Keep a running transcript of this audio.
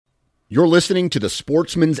You're listening to the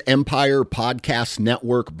Sportsman's Empire Podcast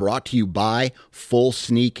Network, brought to you by Full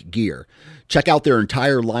Sneak Gear. Check out their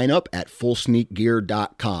entire lineup at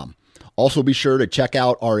fullsneakgear.com. Also be sure to check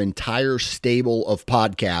out our entire stable of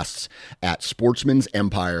podcasts at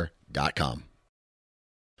sportsmansempire.com.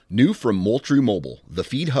 New from Moultrie Mobile, the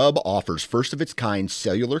Feed Hub offers first-of-its-kind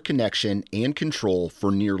cellular connection and control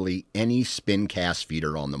for nearly any spin cast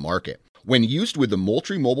feeder on the market. When used with the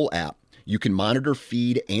Moultrie Mobile app, you can monitor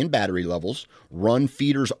feed and battery levels, run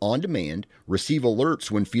feeders on demand, receive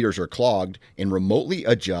alerts when feeders are clogged, and remotely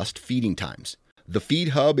adjust feeding times. The Feed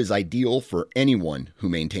Hub is ideal for anyone who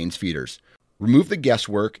maintains feeders. Remove the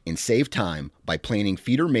guesswork and save time by planning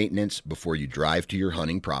feeder maintenance before you drive to your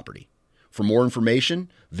hunting property. For more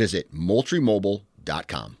information, visit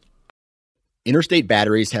MoultrieMobile.com. Interstate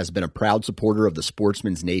Batteries has been a proud supporter of the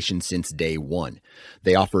Sportsman's Nation since day one.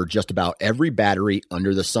 They offer just about every battery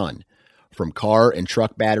under the sun, from car and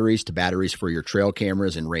truck batteries to batteries for your trail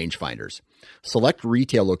cameras and rangefinders. Select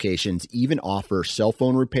retail locations even offer cell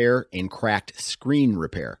phone repair and cracked screen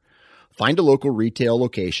repair. Find a local retail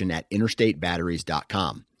location at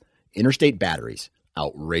interstatebatteries.com. Interstate Batteries,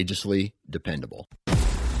 outrageously dependable.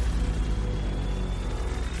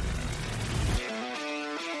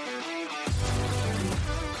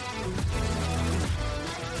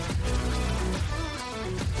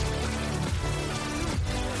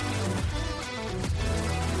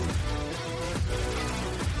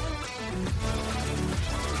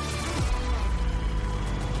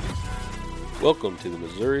 Welcome to the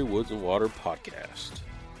Missouri Woods and Water Podcast.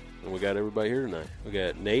 And we got everybody here tonight. We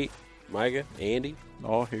got Nate, Micah, Andy.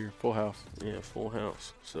 All here, full house. Yeah, full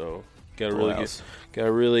house. So got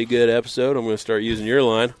a really good episode. I'm going to start using your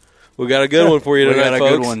line. We got a good one for you tonight, folks. We got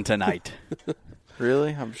a good one tonight.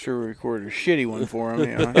 Really? I'm sure we recorded a shitty one for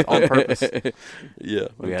him, on purpose. Yeah,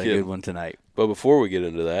 we got a good one tonight. But before we get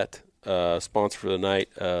into that, sponsor for the night,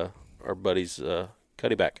 our buddies,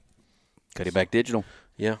 Cuddyback. Cuddyback Digital.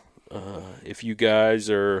 Yeah. If you guys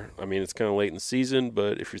are, it's kind of late in the season,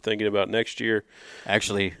 but if you're thinking about next year.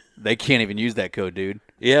 Actually, they can't even use that code, dude.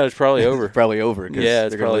 Yeah, it's probably over. It's probably over. Yeah,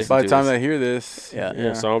 it's probably by the time they hear this.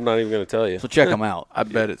 Yeah, so I'm not even going to tell you. So check them out. I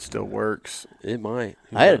bet it still works. It might.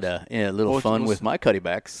 I had a little fun with my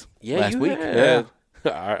Cuddybacks last week. Yeah.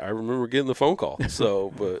 I remember getting the phone call,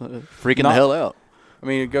 so, but. Freaking the hell out.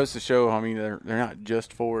 It goes to show, they're not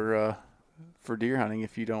just for deer hunting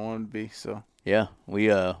if you don't want to be, so. Yeah, we,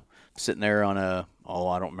 sitting there on I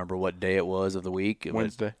don't remember what day it was of the week.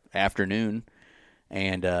 Wednesday. Afternoon.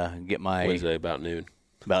 And get my... Wednesday, about noon.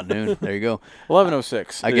 About noon. There you go.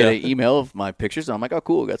 11:06. I get an email of my pictures. I'm like, oh,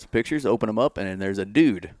 cool. Got some pictures. Open them up, and then there's a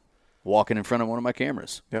dude walking in front of one of my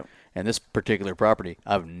cameras. Yep. And this particular property,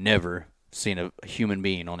 I've never seen a human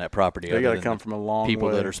being on that property. They got to come from a long people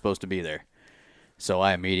way. That are supposed to be there. So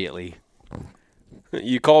I immediately...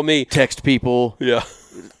 You call me. Text people. Yeah.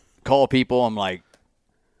 Call people. I'm like,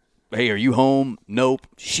 hey, are you home? Nope.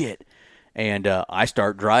 Shit. And I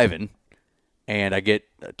start driving, and I get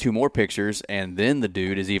 2 more pictures, and then the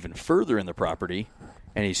dude is even further in the property,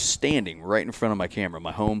 and he's standing right in front of my camera,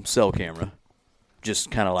 my home cell camera,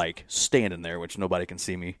 just kind of like standing there, which nobody can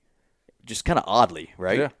see me, just kind of oddly,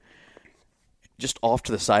 right? Yeah. Just off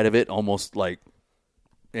to the side of it, almost like,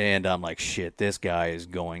 and I'm like, shit, this guy is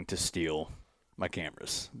going to steal my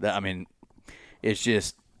cameras. It's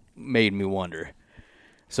just made me wonder.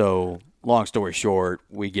 So, long story short,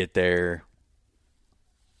 we get there.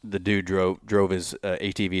 The dude drove his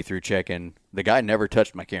ATV through check-in. The guy never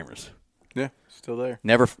touched my cameras. Yeah, still there.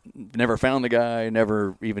 Never found the guy.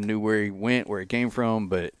 Never even knew where he went, where he came from.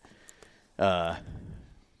 But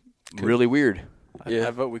really weird. Yeah,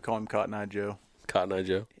 I vote we call him Cotton Eye Joe. Cotton Eye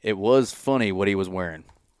Joe. It was funny what he was wearing: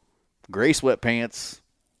 gray sweatpants,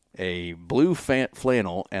 a blue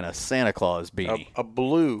flannel, and a Santa Claus beanie. A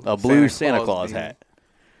blue Santa Claus hat.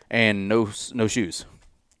 And no shoes.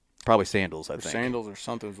 Probably sandals, I think. Sandals or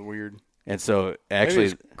something's weird. And so, actually...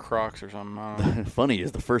 Maybe it's Crocs or something. I don't know. Funny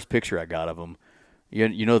is the first picture I got of him.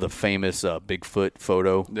 You know the famous Bigfoot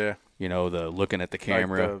photo? Yeah. You know, the looking at the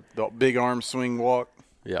camera. Like the big arm swing walk.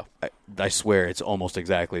 Yeah. I swear it's almost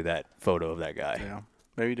exactly that photo of that guy. Yeah.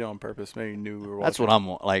 Maybe he did it on purpose. Maybe he knew we were watching. That's what I'm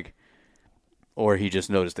like. Or he just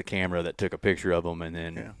noticed the camera that took a picture of him, and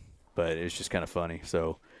then... Yeah. But it's just kind of funny,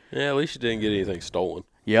 so... Yeah, at least you didn't get anything stolen.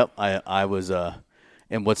 Yep, I was, and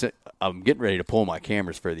I'm getting ready to pull my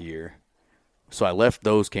cameras for the year, so I left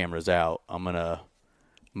those cameras out. I'm gonna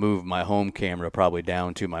move my home camera probably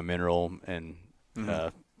down to my mineral and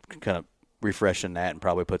kind of refreshing that, and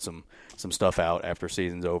probably put some stuff out after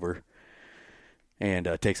season's over,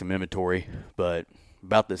 and take some inventory. But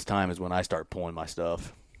about this time is when I start pulling my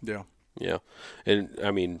stuff. Yeah. Yeah,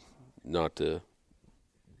 and not to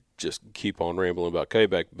just keep on rambling about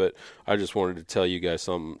Quebec, but I just wanted to tell you guys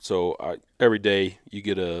something. So every day you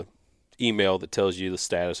get a email that tells you the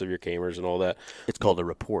status of your cameras and all that. It's called a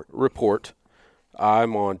report.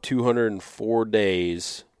 I'm on 204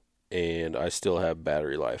 days, and I still have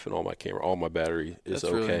battery life in all my camera. All my battery is That's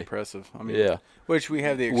okay. really impressive. I mean, yeah. Which we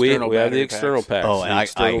have the external we have the battery external packs. Oh, and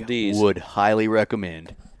I Ds. would highly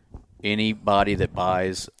recommend anybody that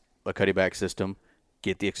buys a Cuddyback system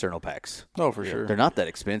get the external packs. Oh, for sure. They're not that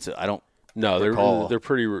expensive. I don't. No, recall. they're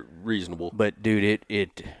pretty reasonable. But dude,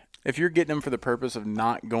 it If you're getting them for the purpose of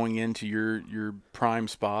not going into your prime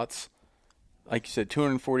spots, like you said,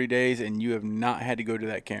 240 days, and you have not had to go to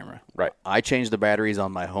that camera. Right. I changed the batteries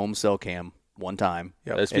on my home cell cam one time.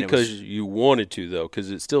 Yep. That's and because you wanted to, though,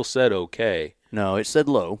 because it still said okay. No, it said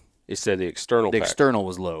low. It said the external The pack. external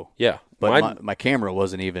was low. Yeah. But my camera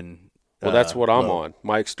wasn't even. Well, that's what I'm low. on.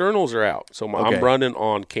 My externals are out, so Okay. I'm running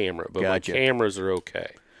on camera, but Gotcha. my cameras are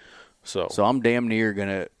okay. So I'm damn near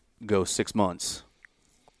gonna go 6 months,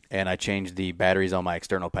 and I changed the batteries on my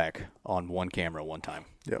external pack on one camera one time.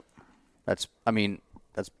 Yep.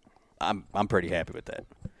 I'm pretty happy with that.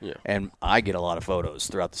 Yeah. And I get a lot of photos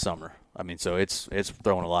throughout the summer. I mean, so it's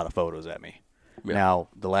throwing a lot of photos at me. Yeah. Now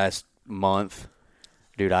the last month,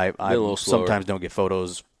 dude, I little slower. sometimes don't get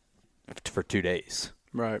photos for 2 days.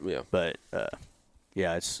 Right. yeah, But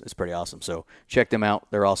yeah, it's pretty awesome. So check them out.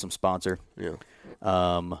 They're an awesome sponsor.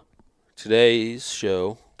 yeah. Today's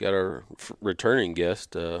show got our returning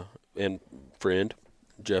guest and friend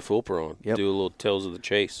Jeff Wilper on. Yep. Do a little Tales of the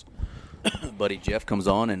Chase. Buddy Jeff comes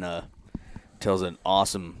on and tells an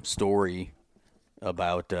awesome story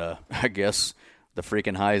about, I guess, the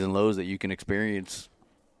freaking highs and lows that you can experience.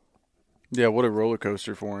 Yeah, what a roller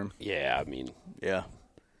coaster for him. Yeah, I mean, Yeah.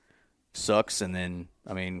 Sucks. And then,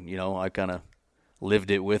 I mean, you know, I kind of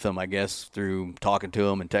lived it with him, I guess, through talking to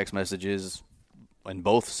him and text messages in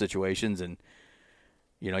both situations. And,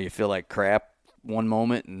 you know, you feel like crap one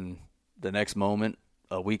moment, and the next moment,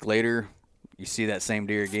 a week later, you see that same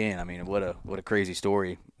deer again. I mean, what a crazy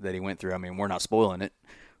story that he went through. I mean, we're not spoiling it.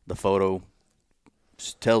 The photo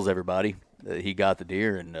just tells everybody that he got the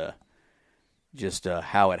deer, and just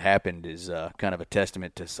how it happened is kind of a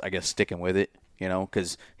testament to, I guess, sticking with it, you know,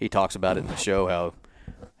 because he talks about it in the show how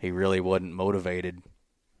he really wasn't motivated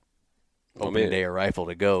opening day of rifle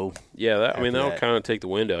to go. yeah, that'll that. kind of take the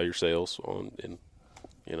wind out of your sails on, and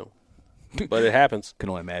you know, but it happens. Can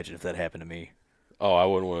only imagine if that happened to me. Oh, I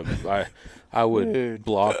wouldn't want to. I would Dude.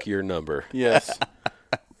 block your number. Yes.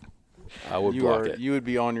 I would block it. You would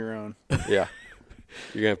be on your own. Yeah,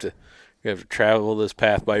 you're gonna have to travel this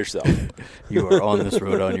path by yourself. You are on this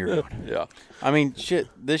road on your own. Yeah. I mean, shit,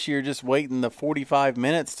 this year just waiting the 45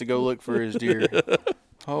 minutes to go look for his deer.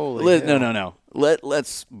 Holy hell. No.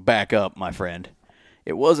 Let's back up, my friend.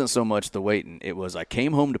 It wasn't so much the waiting. It was I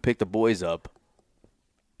came home to pick the boys up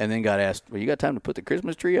and then got asked, well, you got time to put the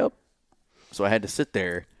Christmas tree up? So I had to sit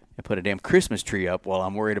there and put a damn Christmas tree up while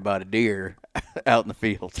I'm worried about a deer out in the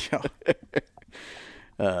field.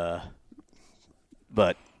 But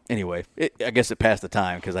anyway, I guess it passed the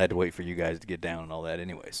time because I had to wait for you guys to get down and all that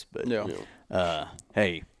anyways. But Yeah.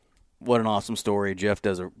 hey, what an awesome story. Jeff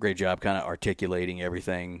does a great job kind of articulating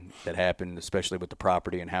everything that happened, especially with the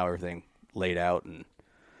property and how everything laid out. And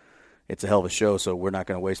it's a hell of a show, so we're not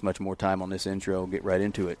going to waste much more time on this intro. Get right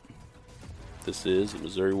into it. This is the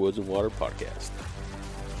Missouri Woods and Water Podcast.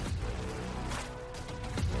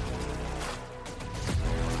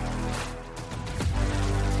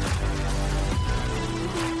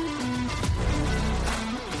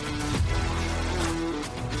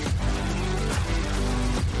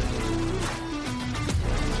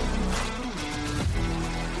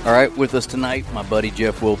 All right, with us tonight, my buddy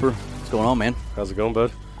Jeff Wilper. What's going on, man? How's it going,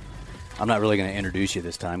 bud? I'm not really going to introduce you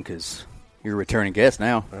this time because you're a returning guest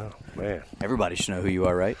now. Oh, man. Everybody should know who you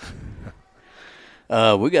are, right?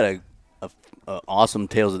 We got a awesome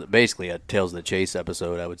basically a Tales of the Chase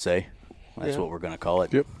episode, I would say. That's what we're going to call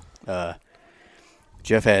it. Yep.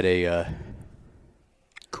 Jeff had a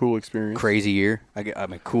Cool experience. crazy year. I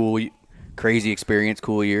mean, crazy experience,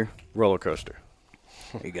 cool year. Roller coaster.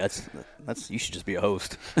 Hey, that's you should just be a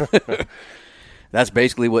host. That's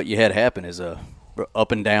basically what you had happen is a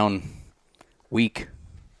up and down week.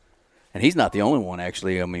 And he's not the only one,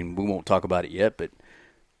 actually. I mean, we won't talk about it yet, but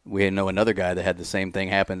we know another guy that had the same thing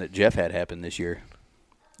happen that Jeff had happen this year.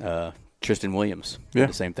 Tristan Williams. Yeah. Had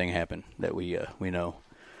the same thing happen that we know.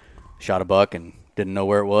 Shot a buck and didn't know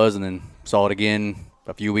where it was, and then saw it again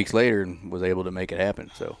a few weeks later and was able to make it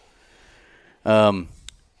happen.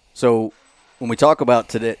 So when we talk about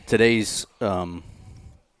today's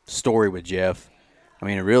story with Jeff, I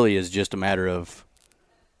mean, it really is just a matter of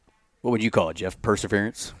What would you call it, Jeff?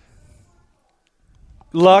 Perseverance?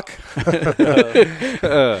 Luck.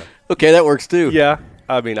 Okay, that works too. Yeah.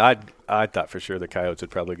 I mean, I thought for sure the coyotes had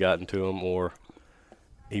probably gotten to him, or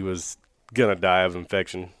he was gonna die of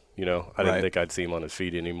infection. I didn't Right. think I'd see him on his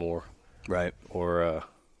feet anymore, Right. or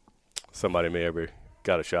somebody may have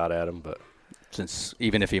got a shot at him. But Since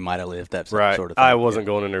even if he might have lived, that right, sort of thing. I wasn't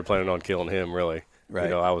going in there planning on killing him. Really,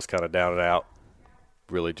 Right. I was kind of down and out,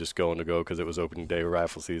 really just going to go because it was opening day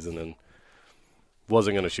rifle season and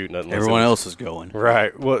wasn't going to shoot nothing. unless Everyone it was- else is going.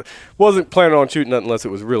 Right. Well, wasn't planning on shooting nothing unless it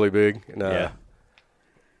was really big. And, Yeah.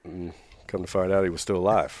 Come to find out, he was still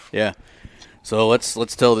alive. Yeah. So let's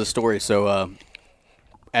tell this story. So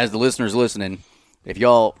as the listeners listening, if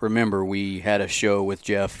y'all remember, we had a show with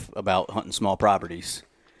Jeff about hunting small properties,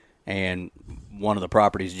 and one of the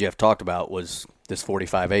properties Jeff talked about was this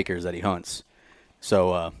 45 acres that he hunts.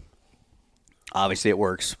 So obviously it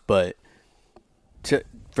works, but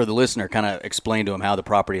for the listener, kind of explain to them how the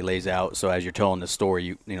property lays out. So as you're telling the story,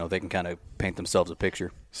 you know they can kind of paint themselves a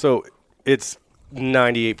picture. So it's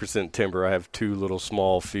 98% timber. I have 2 little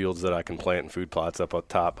small fields that I can plant in food plots up on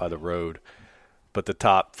top by the road. But the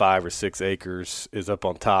top 5 or 6 acres is up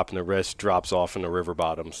on top, and the rest drops off in the river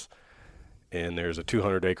bottoms. And there's a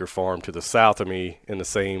 200-acre farm to the south of me in the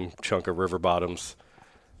same chunk of river bottoms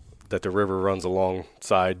that the river runs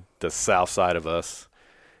alongside the south side of us.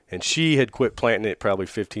 And she had quit planting it probably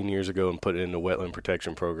 15 years ago and put it in the wetland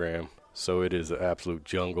protection program. So it is an absolute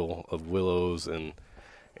jungle of willows, and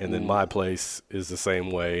then my place is the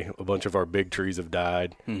same way. A bunch of our big trees have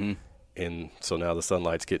died. Mm-hmm. And so now the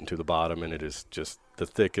sunlight's getting to the bottom, and it is just the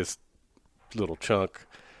thickest little chunk.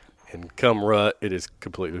 And come rut, it is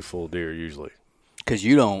completely full of deer usually. Because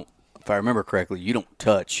you don't, if I remember correctly, you don't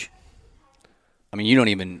touch. I mean, you don't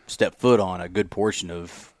even step foot on a good portion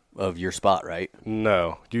of your spot, right?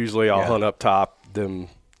 No. Usually I'll Yeah. hunt up top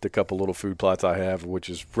the couple little food plots I have, which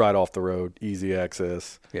is right off the road, easy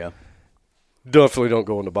access. Yeah. Definitely don't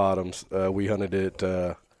go in the bottoms. We hunted it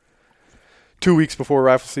 2 weeks before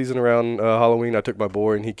rifle season around Halloween. I took my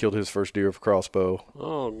boy, and he killed his first deer with a crossbow.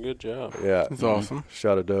 Oh, good job. Yeah. That's awesome.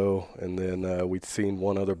 Shot a doe, and then we'd seen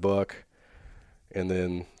one other buck. And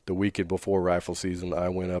then the weekend before rifle season, I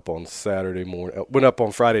went up on Saturday morning. Went up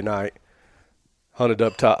on Friday night, hunted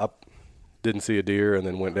up top, didn't see a deer, and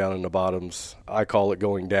then went down in the bottoms. I call it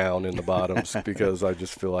going down in the bottoms because I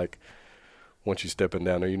just feel like once you step in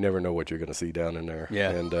down there, you never know what you're going to see down in there.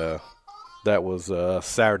 Yeah. And that was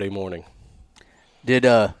Saturday morning. Did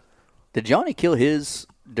Johnny kill his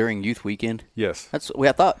during youth weekend? Yes. I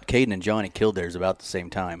thought Caden and Johnny killed theirs about the same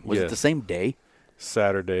time. Was it Yes. the same day?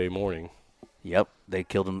 Saturday morning. Yep, they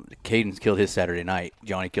killed him. Caden killed his Saturday night.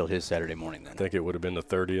 Johnny killed his Saturday morning. Then. I think it would have been the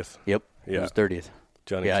 30th. Yep. It Yeah. was 30th.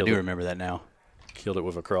 Johnny Yeah, I killed do it. remember that now. Killed it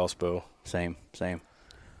with a crossbow. Same.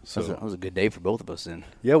 So That was a good day for both of us then.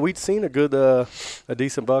 yeah, we'd seen a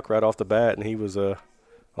decent buck right off the bat, and he was on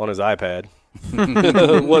his iPad.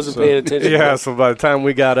 Wasn't paying attention. Yeah, so by the time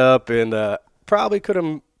we got up, and probably could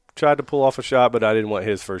have tried to pull off a shot, but I didn't want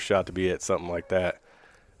his first shot to be at something like that,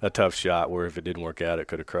 a tough shot where if it didn't work out, it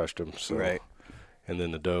could have crushed him. So. Right. And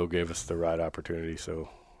then the doe gave us the right opportunity, so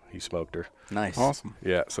he smoked her. Nice. Awesome.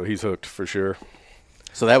 Yeah, so he's hooked for sure.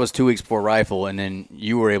 So that was 2 weeks before rifle, and then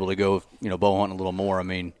you were able to go, bow hunting a little more. I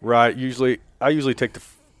mean, Right. I usually take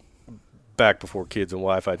back before kids and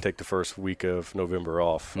wife. I take the first week of November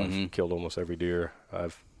off. Mm-hmm. I've killed almost every deer.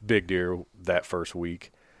 I've big deer that first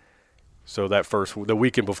week. So the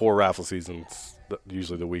weekend before rifle season's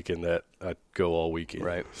usually the weekend that I go all weekend.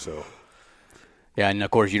 Right. So yeah, and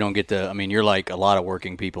of course you don't get to. I mean, you're like a lot of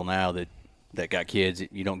working people now that got kids.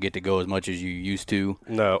 You don't get to go as much as you used to.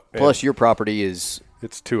 no. Plus, your property is.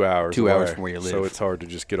 it's 2 hours. 2 hours away, from where you live. So it's hard to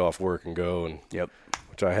just get off work and go, and Yep.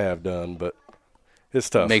 which I have done, but it's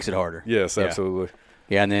tough. Makes it harder. Yes, Yeah. absolutely.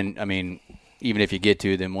 Yeah, and then I mean, even if you get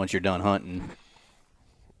to, then once you're done hunting,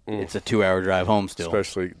 it's a 2-hour drive home still.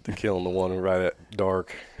 Especially killing the one right at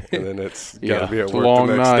dark, and then it's got Yeah. to be at It's a work long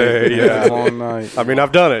the next night. day. It's Yeah. a long night. I mean,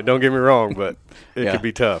 I've done it. Don't get me wrong, but it Yeah. could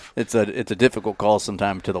be tough. It's a difficult call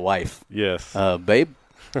sometimes to the wife. Yes. Babe,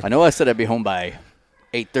 I know I said I'd be home by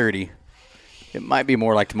 8:30. It might be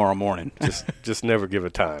more like tomorrow morning. just never give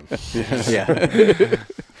it time. Yeah.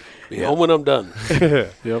 Be home when I'm done.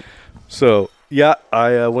 Yep. So yeah,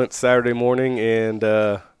 I went Saturday morning, and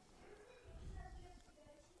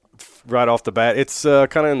right off the bat, it's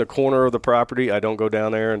kind of in the corner of the property. I don't go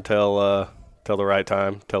down there until the right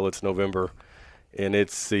time, till it's November, and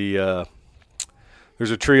it's there's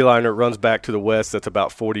a tree line that runs back to the west that's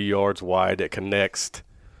about 40 yards wide that connects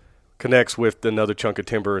with another chunk of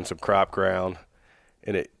timber and some crop ground,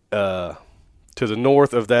 and it to the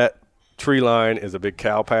north of that tree line is a big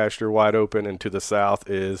cow pasture wide open, and to the south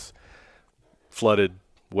is flooded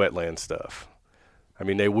wetland stuff. I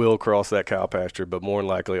mean, they will cross that cow pasture, but more than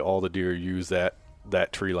likely all the deer use that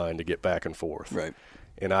tree line to get back and forth. Right.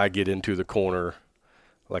 And I get into the corner,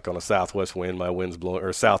 like on a southwest wind, my wind's blowing,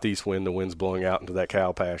 or southeast wind, the wind's blowing out into that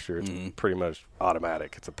cow pasture. It's pretty much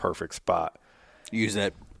automatic. It's a perfect spot. Use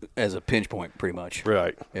that as a pinch point, pretty much.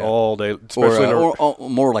 Right. Yeah. All day. Especially or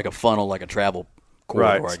more like a funnel, like a travel corridor.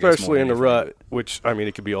 right. I guess, Especially in the more than rut, anything. which, I mean,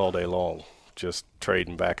 it could be all day long, just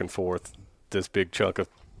trading back and forth this big chunk of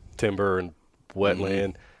timber and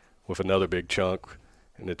wetland with another big chunk.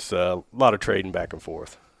 And it's a lot of trading back and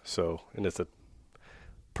forth. So, and it's a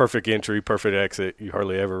perfect entry, perfect exit. You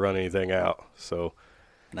hardly ever run anything out. So,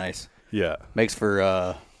 Nice. yeah. Makes for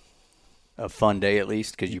a fun day at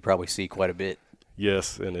least, because you probably see quite a bit.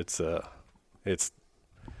 Yes, and it's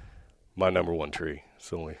my number one tree.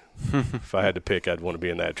 It's only if I had to pick, I'd want to be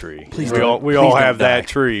in that tree. Please we don't- all don't have die. that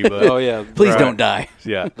tree, but Oh yeah, Please Right. don't die.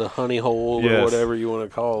 yeah. the honey hole or Yes. whatever you want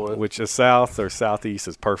to call it. Which is south or southeast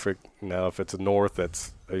is perfect. Now, if it's a north,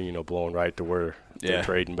 that's blowing right to where they're Yeah.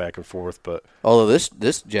 trading back and forth. But Although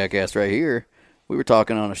this jackass right here, we were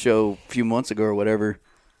talking on a show a few months ago or whatever,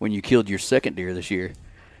 when you killed your second deer this year.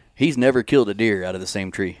 He's never killed a deer out of the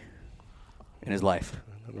same tree in his life.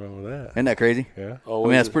 nothing wrong with that. Isn't that crazy? Yeah, I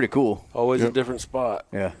mean, that's pretty cool. Always a different spot.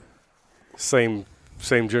 Yeah. same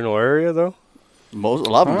general area though. A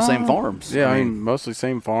lot of them same farms. Yeah, I mean, mostly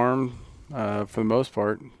same farm for the most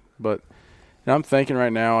part. But I'm thinking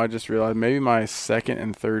right now, I just realized maybe my second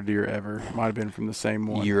and third deer ever might have been from the same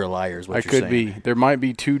one. You're a liar is what I you're could saying. be. There might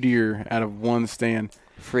be 2 deer out of one stand.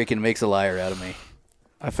 Freaking makes a liar out of me.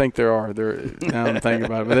 I think there are. Now I'm thinking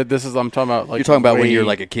about it. But this is, I'm talking about like. You're talking about when way- you're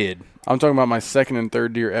like a kid. I'm talking about my second and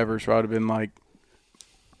third deer ever, so I'd have been like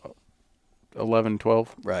 11,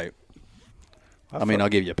 12, Right. I mean, I'll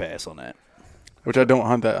give you a pass on that. which I don't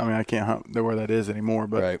hunt that. I mean, I can't hunt where that is anymore.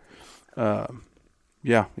 But Right.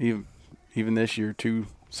 yeah, even this year,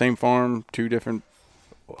 same farm, 2 different.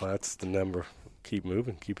 Well, that's the number. Keep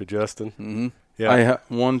moving, keep adjusting. Mm-hmm. Yeah,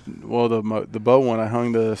 The bow one, I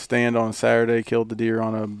hung the stand on Saturday, killed the deer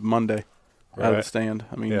on a Monday out of the Right. stand.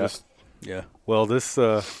 I mean, Yeah. just Yeah. Well, this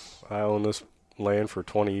I own this land for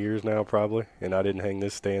 20 years now, probably, and I didn't hang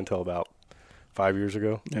this stand until about 5 years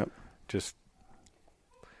ago. Yep. Just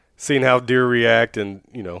seeing how deer react, and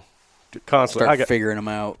constantly. Start figuring them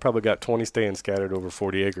out. Probably got 20 stands scattered over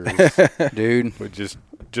 40 acres. Dude. But just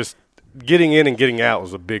getting in and getting out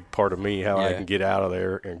was a big part of me. How I Yeah. can get out of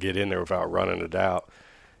there and get in there without running it out.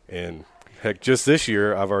 And heck, just this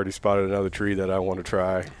year, I've already spotted another tree that I want to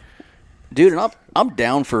try. Dude, and I'm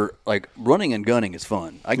down for, like, running and gunning is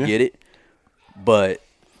fun. I get it. But,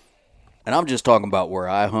 and I'm just talking about where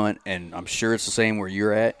I hunt, and I'm sure it's the same where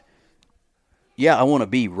you're at. Yeah, I want to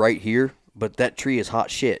be right here, but that tree is hot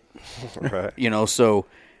shit. Right. So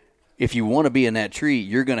if you want to be in that tree,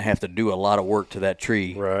 you're going to have to do a lot of work to that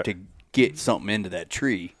tree Right. to get something into that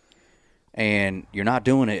tree. And you're not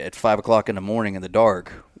doing it at 5 o'clock in the morning in the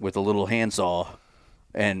dark with a little handsaw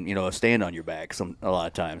and, a stand on your back a lot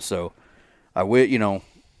of times. So I will,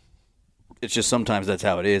 it's just sometimes that's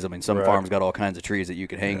how it is. I mean, some Right. farms got all kinds of trees that you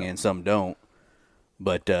can hang in, some don't.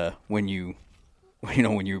 But when you've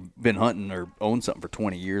been hunting or own something for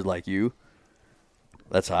 20 years like you,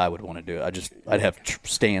 that's how I would want to do it. I'd have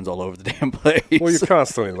stands all over the damn place. Well, you're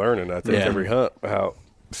constantly learning, I think, Yeah. every hunt, how,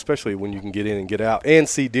 especially when you can get in and get out and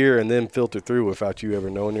see deer and then filter through without you ever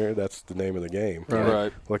knowing there. That's the name of the game.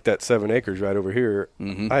 Right. Like that 7 acres right over here.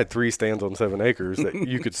 I had 3 stands on 7 acres that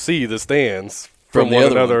you could see the stands From from the one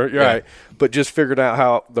other another. one, Right. yeah. But just figured out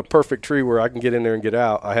how the perfect tree where I can get in there and get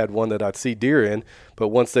out. I had one that I'd see deer in, but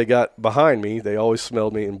once they got behind me, they always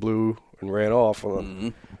smelled me and blew and ran off.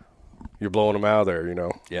 You're blowing them out of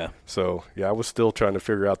there, Yeah. So, yeah, I was still trying to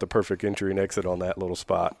figure out the perfect entry and exit on that little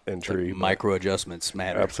spot and tree. Micro adjustments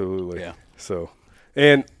matter. Absolutely. Yeah. So,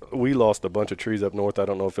 and we lost a bunch of trees up north. I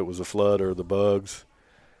don't know if it was a flood or the bugs,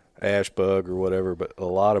 ash bug or whatever, but a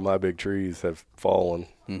lot of my big trees have fallen.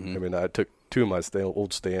 I mean, I took 2 of my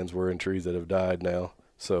old stands were in trees that have died now.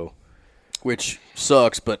 So, Which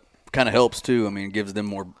sucks, but kind of helps too. I mean, it gives them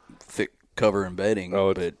more thick cover and bedding.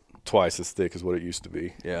 it's but twice as thick as what it used to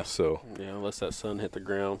be. Yeah. So, Yeah, unless that sun hit the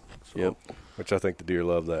ground. So. Yep. which I think the deer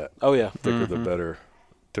love that. Oh yeah. Thicker the better.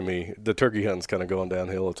 To me, the turkey hunting's kind of going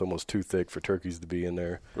downhill. It's almost too thick for turkeys to be in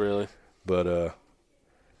there. Really. But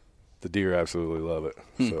the deer absolutely love it.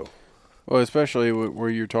 So, Well, especially where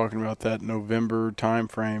you're talking about that November time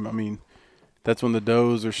frame. I mean, that's when the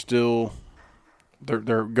does are still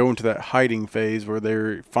they're going to that hiding phase where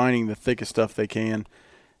they're finding the thickest stuff they can,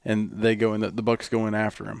 and they go in. The buck's going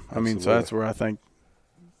after them. I mean, so Absolutely. that's where I think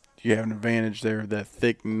you have an advantage there. That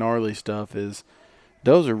thick, gnarly stuff is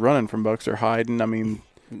does are running from bucks. They're hiding. I mean,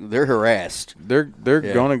 they're harassed. They're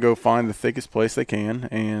going to go find the thickest place they can,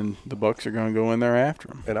 and the bucks are going to go in there after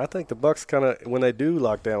them. And I think the bucks kind of, when they do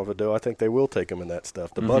lock down with a doe, I think they will take them in that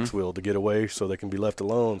stuff. The bucks will, to get away so they can be left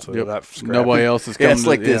alone, so they're not scrapping. Nobody else is coming. Yeah, it's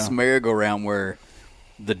like this merry-go-round where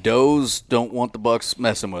the does don't want the bucks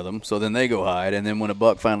messing with them, so then they go hide. And then when a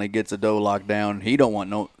buck finally gets a doe locked down, he don't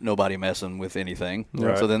want nobody messing with anything.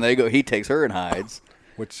 Right. So then they go. He takes her and hides.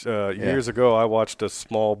 Which years ago, I watched a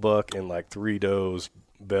small buck and like 3 does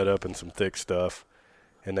bed up in some thick stuff,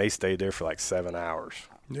 and they stayed there for like 7 hours.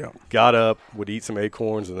 Yeah. Got up, would eat some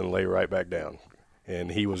acorns, and then lay right back down.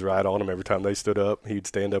 And he was right on them every time they stood up. He'd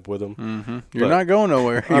stand up with them. Mm-hmm. You're not going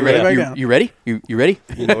nowhere. You ready? You ready?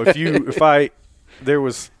 You know, there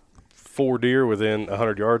was 4 deer within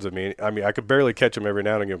 100 yards of me. I mean, I could barely catch them every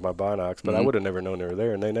now and again with my binocs, but I would have never known they were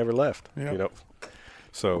there, and they never left. Yep. You know,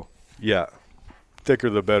 so yeah,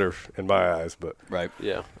 thicker the better in my eyes. But Right.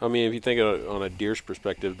 Yeah. I mean, if you think of it on a deer's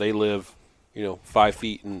perspective, they live, 5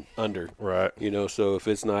 feet and under. right, So if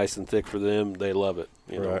it's nice and thick for them, they love it.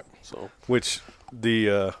 Right. So which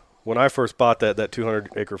the when I first bought that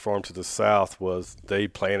 200-acre farm to the south was they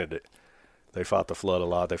planted it. They fought the flood a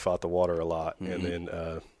lot. They fought the water a lot, and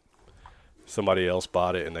then somebody else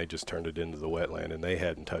bought it, and they just turned it into the wetland, and they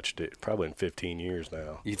hadn't touched it probably in 15 years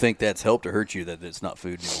now. You think that's helped or hurt you that it's not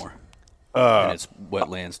food anymore? And it's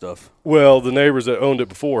wetland stuff. Well, the neighbors that owned it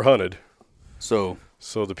before hunted. So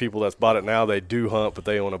So the people that's bought it now, they do hunt, but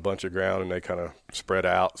they own a bunch of ground, and they kind of spread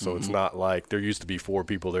out. So it's not like there used to be 4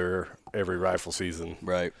 people there every rifle season.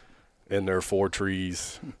 right. And there are 4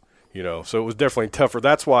 trees, So it was definitely tougher.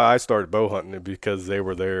 That's why I started bow hunting, because they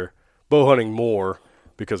were there bow hunting more,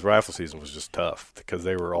 because rifle season was just tough because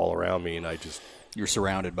they were all around me, and I just You're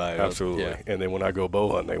surrounded by absolutely. Yeah. And then when I go bow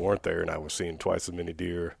hunting, they weren't there, and I was seeing twice as many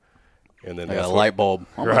deer. And then I that's got a when- light bulb.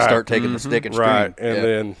 I'm gonna Right. start taking the stick and string. Right, and Yeah.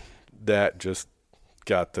 then that just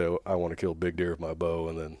got to I want to kill big deer with my bow,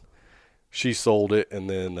 and then she sold it, and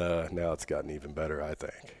then now it's gotten even better, I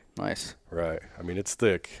think. Nice. Right, I mean it's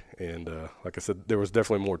thick, and like I said, there was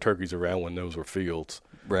definitely more turkeys around when those were fields,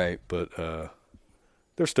 Right. but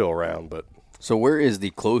they're still around. But So where is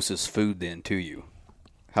the closest food then to you?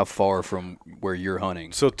 How far from where you're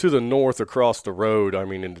hunting? so to the north across the road, I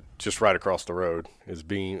mean, just right across the road is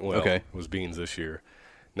bean. Well, Okay. it was beans this year.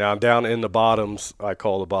 Now I'm down in the bottoms. I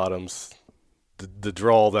call the bottoms. The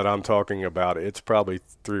draw that I'm talking about, it's probably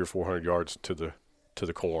 300 or 400 yards to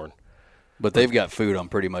the corn. But they've got food on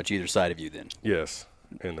pretty much either side of you then. Yes,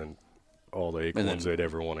 and then all the acorns then- they'd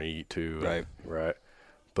ever want to eat too. Right. Right.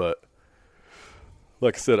 But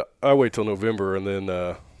like I said, I wait till November, and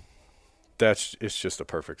then it's just a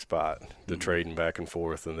perfect spot. The trading back and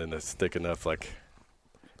forth, and then it's thick enough. Like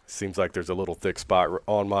seems like there's a little thick spot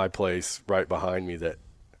on my place right behind me that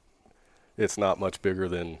it's not much bigger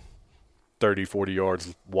than 30, 40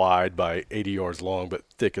 yards wide by 80 yards long, but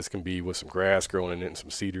thick as can be with some grass growing in it and some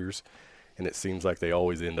cedars. And it seems like they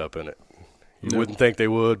always end up in it. You wouldn't think they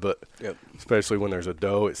would, but especially when there's a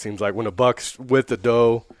doe, it seems like when a buck's with the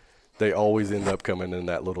doe, they always end up coming in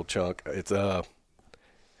that little chunk. It's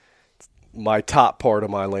my top part of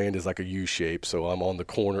my land is like a U shape, so I'm on the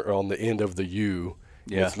corner, on the end of the U.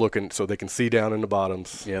 Yeah. It's looking so they can see down in the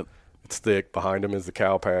bottoms. Yep. It's thick. Behind them is the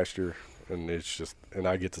cow pasture, and and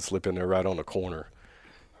I get to slip in there right on the corner,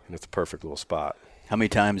 and it's a perfect little spot. How many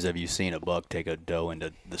times have you seen a buck take a doe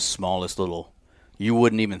into the smallest little? You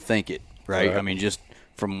wouldn't even think it, right? Right. I mean, just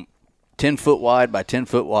from 10 foot wide by 10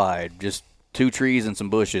 foot wide, just 2 trees and some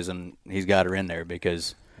bushes, and he's got her in there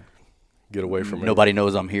because Get away from nobody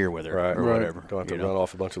knows I'm here with her Right. or Right. whatever. Don't have to you know? run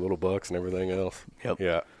off a bunch of little bucks and everything else. Yep.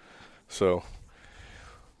 Yeah. So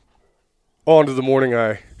on to the morning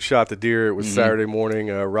I shot the deer. It was Saturday morning,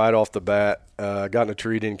 right off the bat. Got in a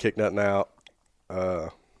tree, didn't kick nothing out.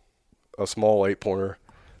 A small 8-pointer.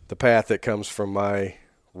 The path that comes from my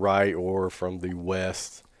right or from the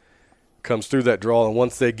west comes through that draw, and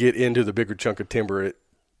once they get into the bigger chunk of timber, it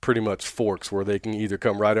pretty much forks where they can either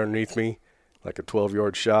come right underneath me, like a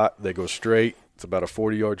 12-yard shot. They go straight. It's about a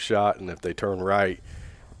 40-yard shot, and if they turn right,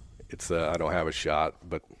 it's I don't have a shot,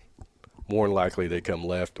 but more than likely they come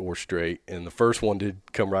left or straight. And the first one did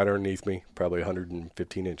come right underneath me, probably a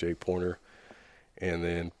 115-inch 8-pointer, and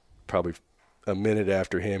then probably a minute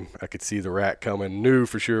after him, I could see the rack coming. Knew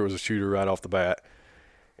for sure it was a shooter right off the bat,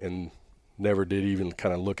 and never did even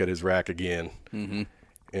kind of look at his rack again. Mm-hmm.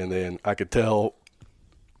 And then I could tell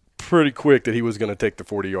pretty quick that he was going to take the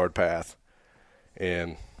 40-yard path.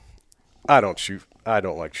 And I don't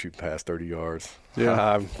like shooting past 30 yards.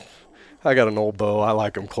 Yeah. I got an old bow. I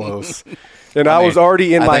like them close. And I was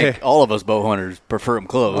already in I my think head. all of us bow hunters prefer them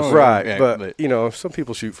close. Right, Yeah, but, you know, some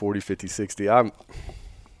people shoot 40, 50, 60. I'm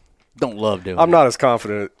don't love doing I'm it. not as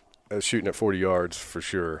confident as shooting at 40 yards for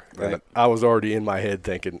sure. Right. And I was already in my head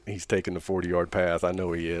thinking he's taking the 40-yard path. I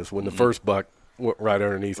know he is. When the first buck went right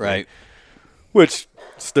underneath me, Right. which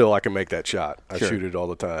still I can make that shot. I Sure. shoot it all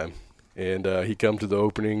the time. And he come to the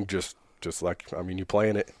opening just like, I mean, you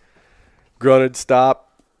playing it. Grunted,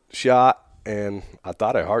 stopped, shot, and I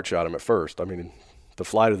thought I heart shot him at first. I mean, the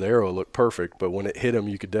flight of the arrow looked perfect, but when it hit him,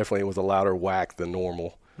 you could definitely, it was a louder whack than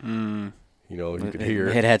normal. You know, you could hear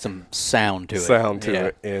It had some sound to it.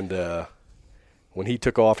 it. And when he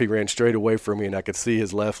took off, he ran straight away from me, and I could see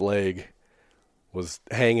his left leg was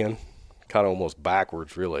hanging kind of almost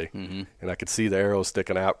backwards, really. Mm-hmm. And I could see the arrow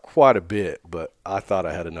sticking out quite a bit, but I thought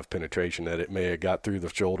I had enough penetration that it may have got through the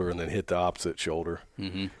shoulder and then hit the opposite shoulder.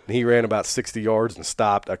 Mm-hmm. And he ran about 60 yards and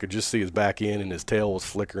stopped. I could just see his back end, and his tail was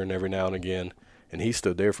flickering every now and again. And he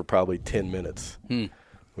stood there for probably 10 minutes,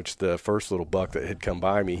 which the first little buck that had come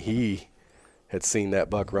by me, he had seen that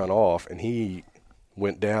buck run off, and he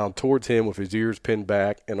went down towards him with his ears pinned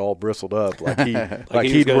back and all bristled up like he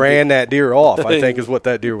he'd ran that deer off, I think is what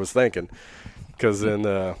that deer was thinking. Because then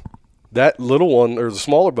that little one, or the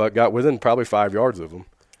smaller buck, got within probably 5 yards of him,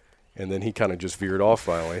 and then he kind of just veered off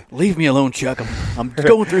finally. Leave me alone, Chuck. I'm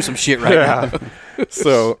going through some shit right now.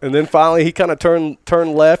 So, and then finally he kind of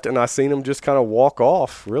turned left, and I seen him just kind of walk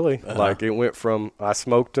off, really. Like it went from I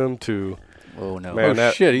smoked him to – Oh, no. man,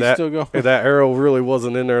 Oh, shit, he's still going. That arrow really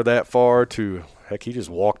wasn't in there that far to – heck, he just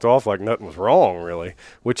walked off like nothing was wrong, really.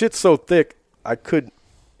 Which it's so thick,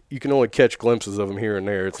 you can only catch glimpses of him here and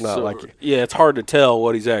there. It's not So, like – yeah, it's hard to tell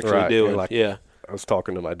what he's actually Right, doing. like- Yeah. I was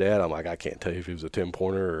talking to my dad. I'm like, I can't tell you if he was a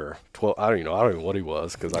 10-pointer or 12. I don't even know what he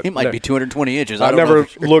was. Cause He might be 220 inches. I don't never know for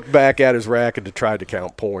sure. looked back at his racket to try to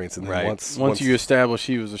count points. And then Right. once you establish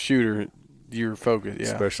he was a shooter, you're focused. Yeah.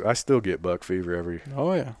 especially, I still get buck fever every –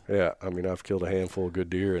 Oh yeah. yeah, I mean, I've killed a handful of good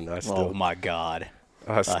deer, and I Oh, still my God.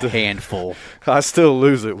 I A still, handful. I still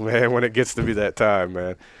lose it, man, when it gets to be that time,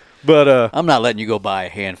 man. But I'm not letting you go by a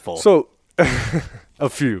handful. so a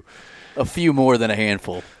few. A few more than a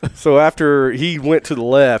handful. So after he went to the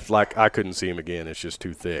left, like I couldn't see him again. It's just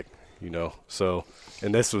too thick, you know. So,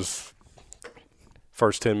 and this was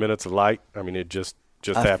first 10 minutes of light. I mean, it just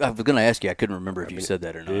I happened. was going to ask you. I couldn't remember if you said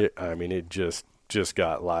that or not. It just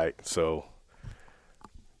got light. So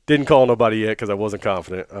didn't call nobody yet because I wasn't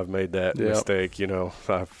confident. I've made that mistake, you know.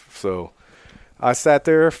 So I sat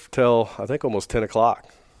there till I think almost 10 o'clock.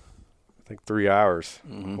 I think 3 hours.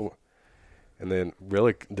 Mm-hmm. And then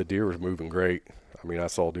really the deer was moving great. I mean, I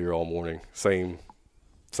saw deer all morning. Same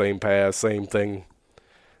path, same thing.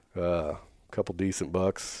 Couple decent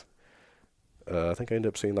bucks. I think I ended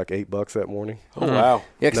up seeing like 8 bucks that morning. Oh, wow.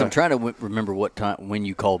 Yeah, because I'm trying to remember when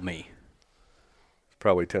you called me.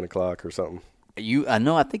 Probably 10 o'clock or something.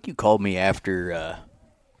 I think you called me after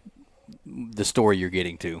the story you're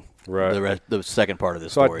getting to. Right. The second part of the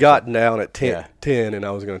So story. I'd gotten down at 10, Yeah. 10 and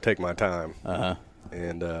I was going to take my time. Uh-huh.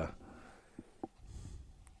 And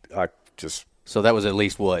I just So that was at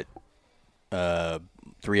least what?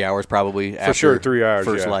 3 hours probably? For sure, 3 hours,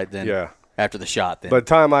 First yeah. light then? Yeah. After the shot then? by the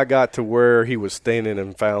time I got to where he was standing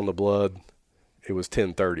and found the blood, it was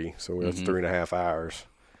 10:30. So that's 3.5 hours.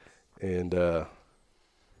 And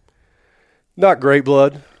not great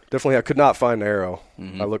blood. Definitely, I could not find the arrow.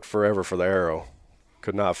 I looked forever for the arrow.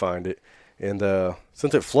 Could not find it. And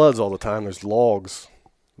since it floods all the time, there's logs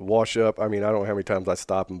wash up. I mean, I don't know how many times I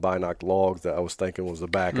stopped and knocked logs that I was thinking was the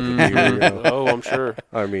back of the deer. You know? Oh, I'm sure.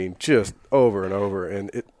 I mean, just over and over.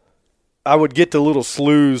 And I would get to little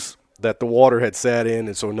sloughs that the water had sat in,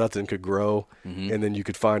 and so nothing could grow. And then you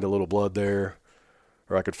could find a little blood there,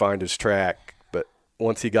 or I could find his track. But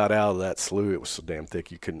once he got out of that slough, it was so damn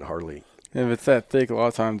thick you couldn't hardly. And if it's that thick, a lot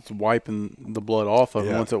of times it's wiping the blood off of it.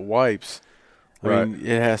 Yeah. Once it wipes, Right. I mean,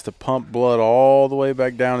 it has to pump blood all the way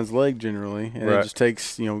back down his leg generally, and Right. it just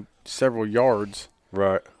takes several yards.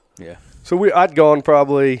 Right. yeah. So I'd gone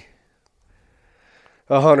probably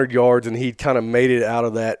 100 yards, and he'd kind of made it out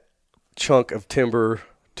of that chunk of timber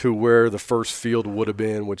to where the first field would have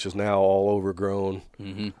been, which is now all overgrown.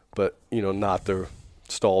 Mm-hmm. But not the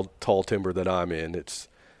tall timber that I'm in.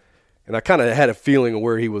 And I kind of had a feeling of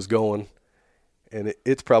where he was going, and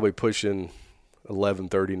it's probably pushing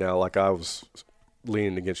 11:30 now. Like I was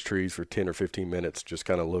leaning against trees for 10 or 15 minutes, just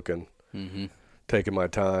kind of looking, taking my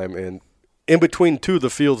time. And in between two of the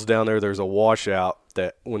fields down there's a washout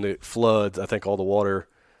that when it floods, I think all the water,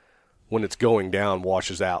 when it's going down,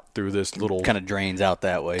 washes out through this little Kind of drains out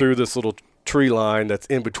that way. through this little tree line that's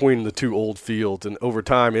in between the two old fields. And over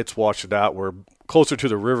time, it's washed out where closer to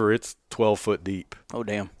the river, it's 12 foot deep, Oh,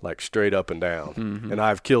 damn. like straight up and down. And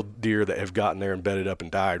I've killed deer that have gotten there and bedded up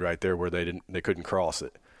and died right there where they couldn't cross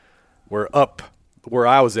it. Where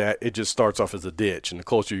I was at, it just starts off as a ditch, and the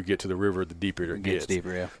closer you get to the river, the deeper it gets.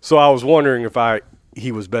 Deeper, yeah. So I was wondering if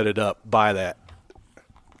he was bedded up by that.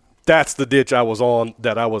 That's the ditch I was on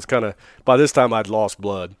that I was kind of – by this time I'd lost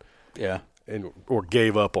blood Yeah. or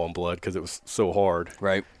gave up on blood because it was so hard.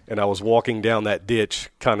 Right. And I was walking down that ditch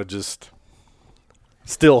kind of just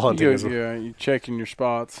still hunting. You're checking your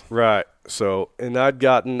spots. Right. So, and I'd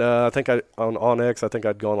gotten I think on OnX, I think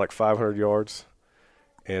I'd gone like 500 yards,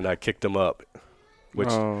 and I kicked him up, which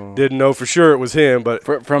didn't know for sure it was him,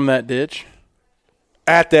 but From that ditch?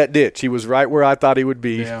 at that ditch. He was right where I thought he would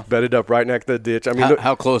be, Yeah. bedded up right next to the ditch. I mean,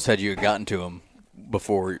 How close had you gotten to him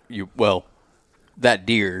before you that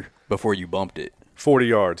deer before you bumped it? 40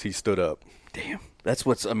 yards, he stood up. Damn. That's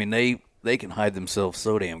what's – I mean, they can hide themselves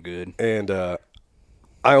so damn good. And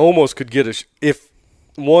I almost could get if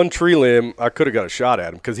one tree limb, I could have got a shot at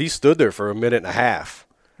him because he stood there for a minute and a half.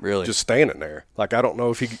 Really? Just standing there. Like, I don't know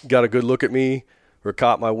if he got a good look at me or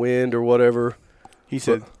caught my wind or whatever. He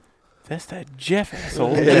said, that's that Jeff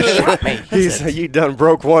asshole that shot me. He said, you done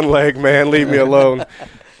broke one leg, man. Leave me alone.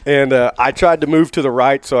 And I tried to move to the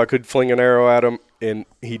right so I could fling an arrow at him, and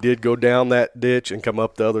he did go down that ditch and come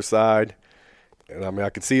up the other side. And, I mean, I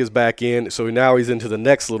could see his back end. So now he's into the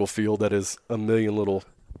next little field that is a million little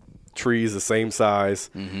trees the same size.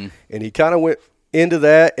 Mm-hmm. And he kind of went into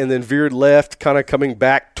that and then veered left, kind of coming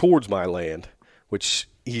back towards my land, which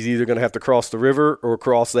he's either going to have to cross the river or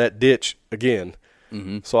cross that ditch again.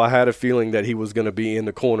 Mm-hmm. So I had a feeling that he was going to be in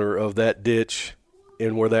the corner of that ditch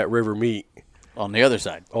and where that river meet. On the other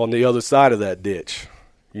side. On the other side of that ditch,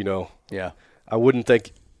 you know. Yeah. I didn't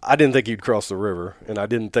think he'd cross the river, and I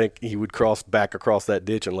didn't think he would cross back across that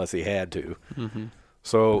ditch unless he had to. Mm-hmm.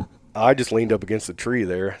 So I just leaned up against the tree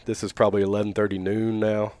there. This is probably 11:30 noon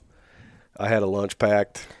now. I had a lunch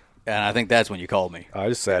packed. And I think that's when you called me. I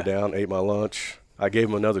just sat down, ate my lunch. I gave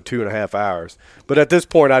him another 2.5 hours. But at this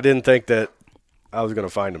point, I didn't think that I was going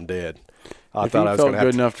to find him dead. I If thought he I was felt going to have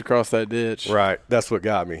good enough to cross that ditch. Right. That's what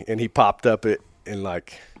got me. And he popped up it and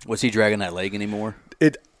like Was he dragging that leg anymore?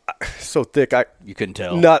 it so thick. You couldn't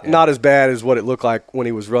tell. Not as bad as what it looked like when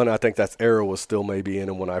he was running. I think that arrow was still maybe in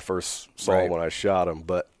him when I first saw him when I shot him.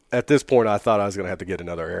 But at this point, I thought I was going to have to get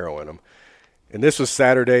another arrow in him. And this was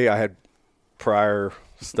Saturday. I had prior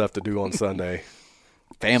stuff to do on Sunday.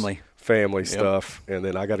 Family stuff, and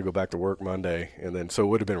then I got to go back to work Monday, and then so it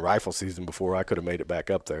would have been rifle season before I could have made it back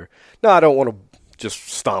up there. No, I don't want to just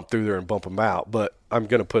stomp through there and bump them out, but I'm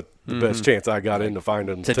going to put the best chance I got in to find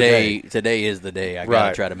them today. Today is the day. I got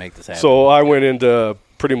to try to make this happen. So I went into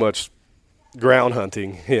pretty much ground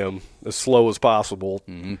hunting him as slow as possible.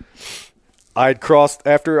 Mm-hmm. I'd crossed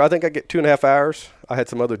after, I think I get 2.5 hours. I had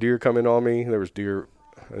some other deer coming on me. There was deer.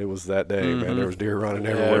 It was that day, man. There was deer running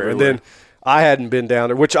everywhere. And then I hadn't been down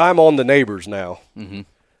there, which I'm on the neighbors now,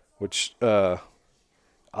 which I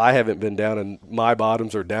haven't been down in my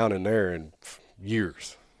bottoms or down in there in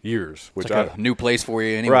years, which it's like a new place for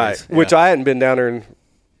you anyways. Right, Yeah. which I hadn't been down there and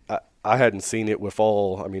I hadn't seen it with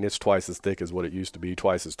I mean, it's twice as thick as what it used to be,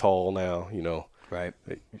 twice as tall now, you know. Right.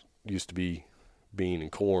 It used to be beans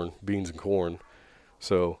and corn.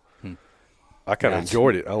 So I kind of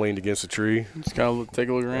enjoyed it. I leaned against a tree. Just kind of take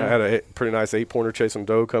a look around. I had a pretty nice 8-pointer chasing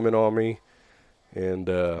doe coming on me. And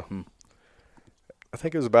I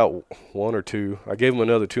think it was about 1 or 2. I gave him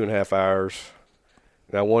another 2.5 hours.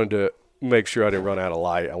 And I wanted to make sure I didn't run out of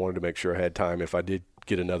light. I wanted to make sure I had time if I did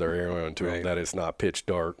get another arrow into him that it's not pitch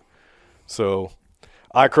dark. So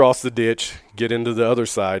I cross the ditch, get into the other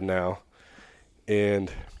side now.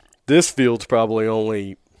 And this field's probably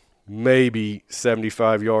only maybe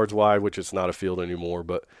 75 yards wide, which it's not a field anymore.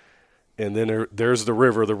 And then there's the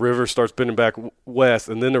river. The river starts bending back west,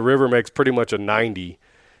 and then the river makes pretty much a 90,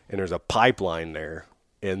 and there's a pipeline there.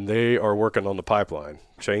 And they are working on the pipeline.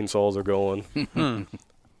 Chainsaws are going.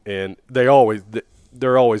 And they're always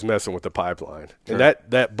messing with the pipeline. Sure. And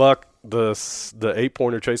that buck, the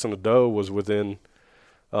 8-pointer chasing the doe was within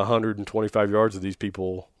 125 yards of these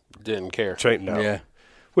people. Didn't care. Yeah.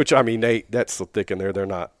 Which, I mean, that's so thick in there. They're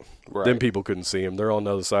not – them people couldn't see him. They're on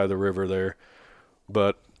the other side of the river there.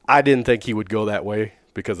 But I didn't think he would go that way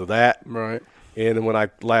because of that. Right. And then when I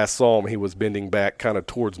last saw him, he was bending back kind of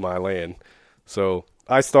towards my land. So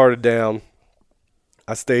I started down.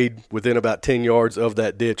 I stayed within about 10 yards of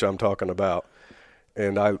that ditch I'm talking about.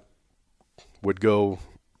 And I would go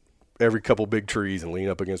every couple big trees and lean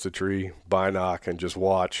up against a tree, binoc, and just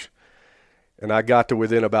watch. And I got to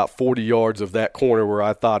within about 40 yards of that corner where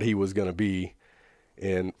I thought he was going to be.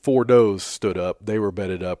 And 4 does stood up. They were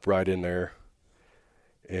bedded up right in there.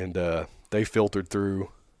 and they filtered through.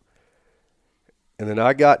 And then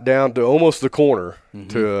I got down to almost the corner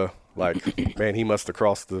to like, man, he must have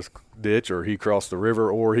crossed this ditch, or he crossed the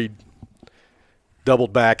river, or he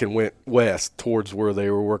doubled back and went west towards where they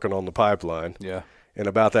were working on the pipeline. Yeah. And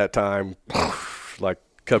about that time, like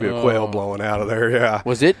cubby of quail blowing out of there. Yeah.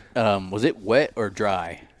 Was it wet or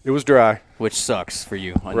dry? It was dry. Which sucks for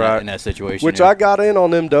you in that situation. Which I got in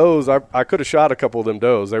on them does. I could have shot a couple of them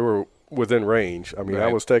does. They were within range. I mean,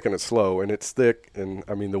 I was taking it slow, and it's thick, and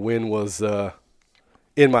I mean the wind was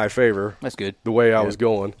in my favor. That's good. The way I was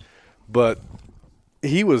going, but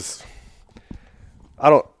he was.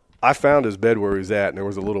 I found his bed where he was at, and there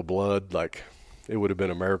was a little blood. Like, it would have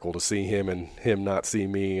been a miracle to see him and him not see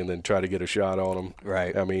me, and then try to get a shot on him.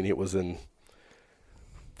 Right. I mean, it was in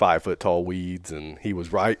 5-foot-tall weeds, and he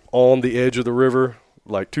was right on the edge of the river,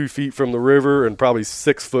 like 2 feet from the river, and probably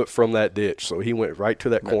 6 foot from that ditch. So he went right to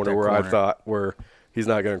that corner where I thought where he's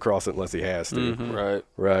not going to cross it unless he has to. Right.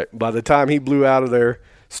 Right. By the time he blew out of there,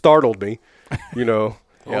 startled me, you know.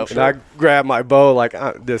 And I grabbed my bow like,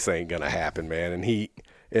 this ain't going to happen, man.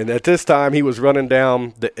 And at this time, he was running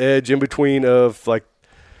down the edge in between of, like,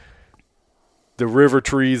 the river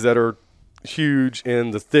trees that are huge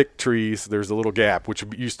and the thick trees. There's a little gap, which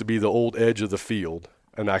used to be the old edge of the field.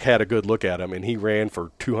 And I had a good look at him, and he ran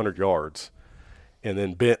for 200 yards and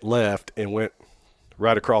then bent left and went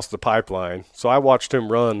right across the pipeline. So I watched him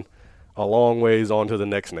run a long ways onto the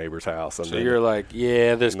next neighbor's house. And So then, you're like,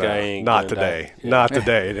 yeah, this guy ain't not gonna today. die. Yeah. Not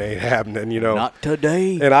today. It ain't happening, you know. Not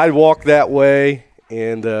today. And I walked that way,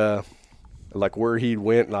 and like where he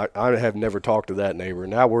went, and I have never talked to that neighbor.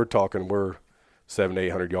 Now we're 700 to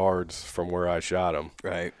 800 yards from where I shot him.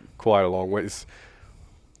 Right. Quite a long ways.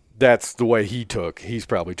 That's the way he took. He's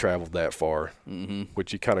probably traveled that far,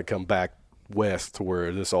 which he kind of come back west to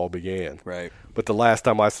where this all began. Right. But the last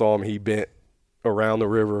time I saw him, he bent around the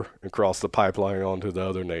river and crossed the pipeline onto the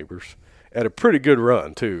other neighbors at a pretty good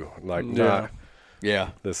run too. Like, Yeah.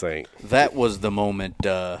 this ain't. That was the moment.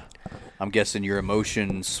 I'm guessing your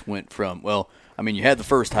emotions went from, well, I mean, you had the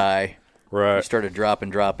first high. Right. You started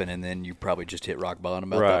dropping, and then you probably just hit rock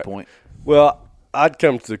bottom about that point. Well, I'd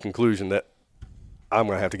come to the conclusion that I'm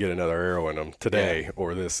going to have to get another arrow in them today,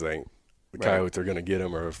 or this thing. The coyotes are going to get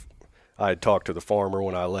them, or if I had talked to the farmer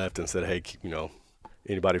when I left and said, hey, you know,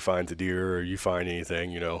 anybody finds a deer or you find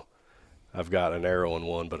anything, you know, I've got an arrow in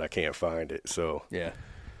one, but I can't find it. So, Yeah.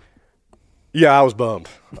 yeah, I was bummed.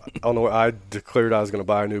 I declared I was going to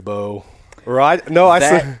buy a new bow.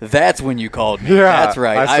 That's when you called me. Yeah, That's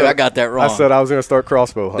right. I got that wrong. I said I was going to start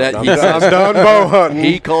crossbow hunting. I'm says- done bow hunting.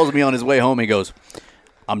 He calls me on his way home. He goes,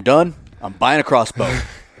 I'm done. I'm buying a crossbow.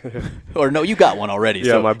 Or no, you got one already.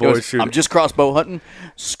 Yeah, so my he goes, boys shoot I'm it. just crossbow hunting.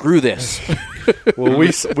 Screw this. Well,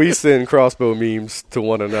 we send crossbow memes to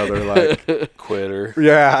one another, like, Quitter.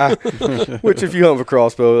 yeah. Which, if you hunt with a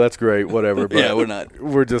crossbow, that's great, whatever. But Yeah, we're not.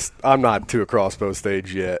 I'm not to a crossbow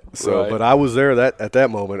stage yet. So, Right. but I was there at that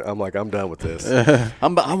moment. I'm like, I'm done with this.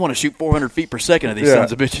 I want to shoot 400 feet per second of these Yeah.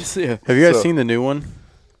 sons of bitches. Yeah. Have you guys So- seen the new one?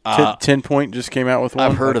 10 Point just came out with one.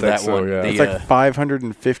 I've heard of think that so, one. yeah. The, It's like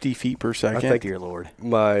 550 feet per second. think- dear Lord.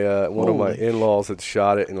 My one of my Holy in-laws had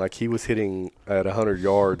shot it, and like he was hitting at 100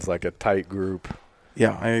 yards, like a tight group.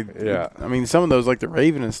 Yeah, Yeah. I mean, some of those, like the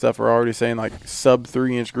Raven and stuff, are already saying like sub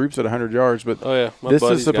 3-inch groups at 100 yards. But Oh, yeah. My this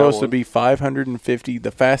buddy's is got supposed to one. be 550, the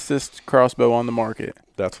fastest crossbow on the market.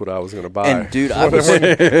 That's what I was going to buy. And, dude, I was when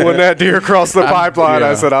that deer crossed the pipeline, I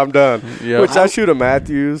yeah. said, I'm done. Yeah. Which I shoot a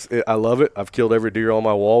Matthews. I love it. I've killed every deer on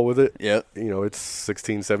my wall with it. Yep. You know, it's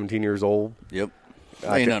 16, 17 years old. Yep.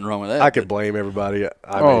 Ain't nothing wrong with that. I could blame everybody. It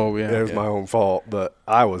was my own fault, but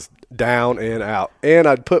I was down and out. And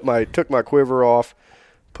I took my quiver off,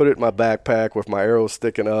 put it in my backpack with my arrows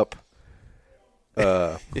sticking up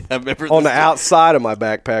I remember on the this. outside of my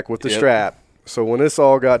backpack with the Yep. strap. So when this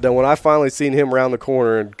all got done, when I finally seen him around the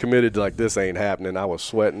corner and committed to like, this ain't happening, I was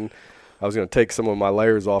sweating. I was going to take some of my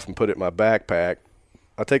layers off and put it in my backpack.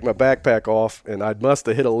 I take my backpack off, and I must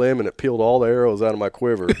have hit a limb, and it peeled all the arrows out of my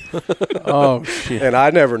quiver. Oh, shit. And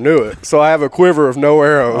I never knew it. So I have a quiver of no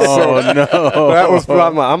arrows. Oh, no. That was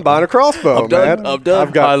I'm buying a crossbow, I'm done. man. I'm done.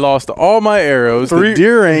 I've got I lost all my arrows. The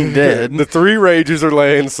deer ain't dead. the 3 rages are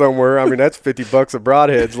laying somewhere. I mean, that's $50 of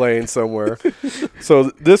broadheads laying somewhere.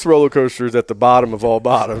 So this roller coaster is at the bottom of all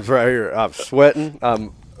bottoms right here. I'm sweating.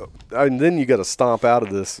 And then you got to stomp out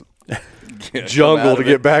of this jungle to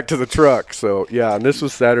get back to the truck. So yeah, and this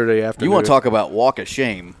was Saturday afternoon. You want to talk about walk of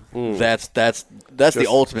shame? That's the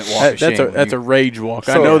ultimate walk of That's shame. a rage walk.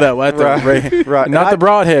 I So- know that. That's right. Not the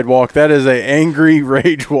broadhead walk. That is a angry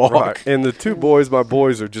rage walk. Right. And the 2 boys, my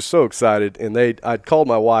boys, are just so excited. And I'd called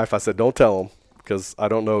my wife. I said, don't tell them. because I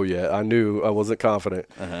don't know yet. I knew I wasn't confident,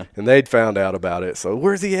 Uh-huh. and they'd found out about it. So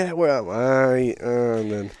where's he at? Well,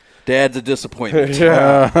 and then Dad's a disappointment.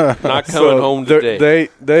 yeah, Not coming home today.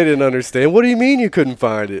 They didn't understand. What do you mean you couldn't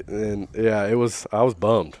find it? And yeah, I was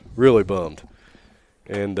bummed, really bummed,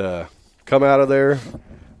 and come out of there.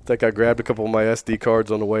 I think I grabbed a couple of my SD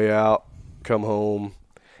cards on the way out. Come home,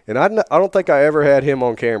 and I don't think I ever had him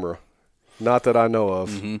on camera, not that I know of.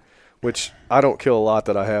 Mm-hmm. Which I don't kill a lot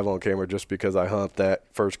that I have on camera just because I hunt that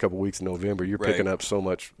first couple weeks in November. You're Right. picking up so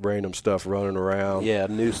much random stuff running around. Yeah,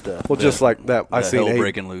 new stuff. Well, just like that, I the seen hell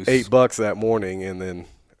breaking loose. $8 that morning, and then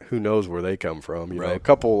who knows where they come from? You know, Right. a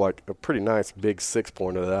couple like a pretty nice big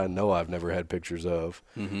 6-pointer that I know I've never had pictures of.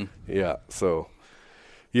 Mm-hmm. Yeah, so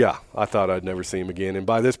yeah, I thought I'd never see him again. And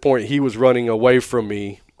by this point, he was running away from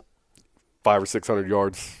me 500 or 600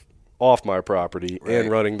 yards off my property Right. and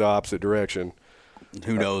running the opposite direction.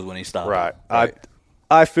 Who knows when he stopped? Right. Right.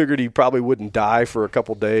 I figured he probably wouldn't die for a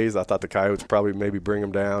couple days. I thought the coyotes probably maybe bring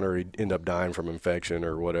him down, or he'd end up dying from infection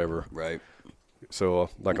or whatever. Right. So,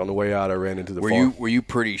 like on the way out, I ran into the Were farm. you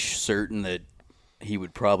pretty certain that he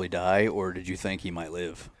would probably die, or did you think he might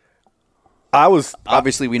live? I was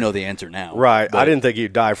Obviously, we know the answer now. right. I but- didn't think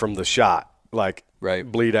he'd die from the shot, like Right.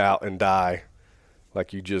 bleed out and die,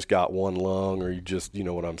 like you just got one lung, or you just, you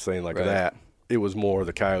know what I'm saying, like Right. that. It was more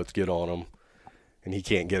the coyotes get on him, and he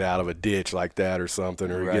can't get out of a ditch like that or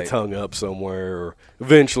something, or he Right. gets hung up somewhere, or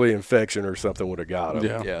eventually infection or something would have got him.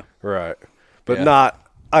 Yeah. Yeah. Right. But Yeah. not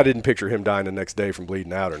I didn't picture him dying the next day from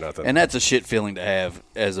bleeding out or nothing. And that's a shit feeling to have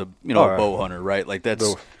as a Oh, a bow hunter, right? Like that's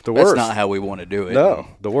The that's worst. not how we want to do it. no,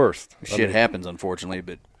 the worst. I Shit mean, happens, unfortunately,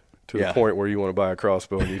 but to yeah. the point where you want to buy a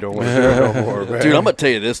crossbow and you don't want to do it no more, man. Dude, I'm gonna tell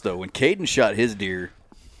you this though. When Caden shot his deer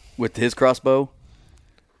with his crossbow,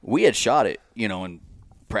 we had shot it, in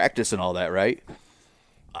practice and all that, right?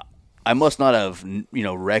 I must not have,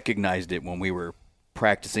 recognized it when we were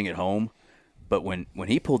practicing at home, but when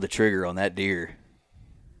he pulled the trigger on that deer,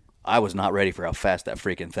 I was not ready for how fast that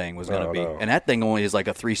freaking thing was gonna Oh, be. no. And that thing only is like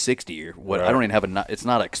a 360 or what? I Right. don't even have it's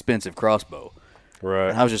not an expensive crossbow. Right.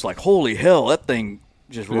 And I was just like, holy hell, that thing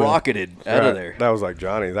just rocketed out Right. of there. That was like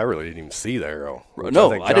Johnny's. I really didn't even see the arrow. which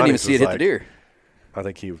No, think I didn't even Johnny's see it was hit the deer. I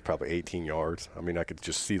think he was probably 18 yards. I mean, I could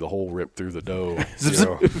just see the hole rip through the doe,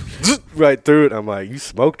 right through it. I'm like, you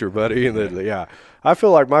smoked her, buddy. And then, yeah, I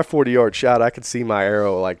feel like my 40-yard shot, I could see my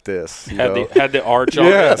arrow like this. You know? Had the arch on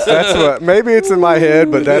Yes, it. that's what. Maybe it's in my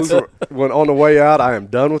head, but that's when on the way out, I am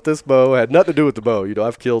done with this bow. It had nothing to do with the bow.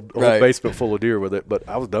 I've killed a whole Right. basement full of deer with it, but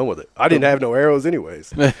I was done with it. I didn't have no arrows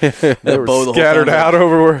anyways. They were bow the whole scattered time. out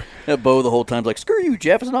over where. That bow the whole time's like, screw you,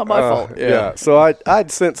 Jeff. It's not my fault. Yeah. So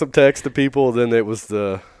I'd sent some text to people. Then it was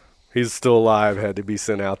he's still alive had to be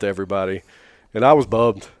sent out to everybody, and I was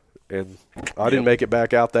bummed. And I didn't make it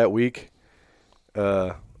back out that week.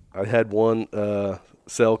 I had one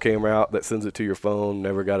cell camera out that sends it to your phone.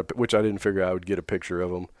 Never got which I didn't figure I would get a picture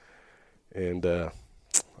of him, and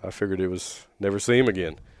I figured it was never see him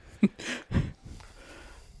again.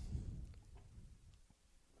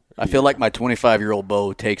 I feel like my 25-year-old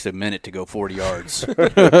bow takes a minute to go 40 yards.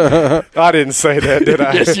 I didn't say that, did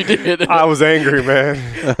I? Yes, you did. I was angry,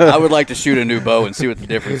 man. I would like to shoot a new bow and see what the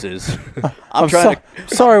difference is. I'm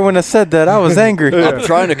Sorry when I said that. I was angry. I'm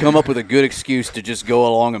trying to come up with a good excuse to just go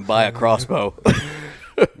along and buy a crossbow.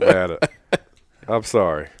 Man, I'm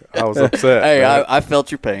sorry. I was upset. Hey, man. I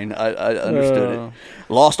felt your pain. I understood it.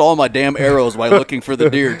 Lost all my damn arrows while looking for the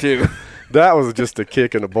deer too. That was just a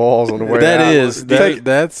kick in the balls on the way out. That is.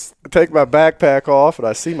 That's take my backpack off, and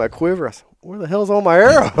I see my quiver. I said, where the hell's all my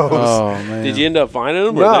arrows? Oh, man. Did you end up finding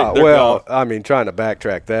them? Or No, they're well, gone? I mean, trying to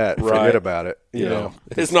backtrack that, Right. forget about it. You know,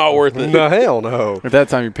 It's not worth it. no, hell no. At that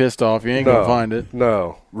time, you're pissed off. You ain't No, going to find it.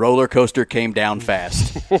 No. Roller coaster came down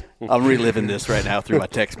fast. I'm reliving this right now through my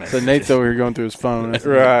text So message. Nate's over here going through his phone.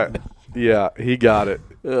 Right. Yeah, he got it.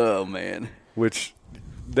 Oh man. Which,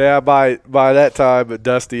 yeah, by that time, but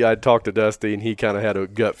Dusty, I'd talked to Dusty, and he kind of had a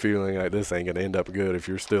gut feeling like this ain't going to end up good if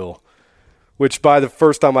you're still. Which, by the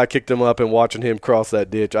first time I kicked him up and watching him cross that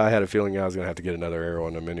ditch, I had a feeling I was going to have to get another arrow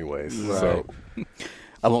on him anyways. So,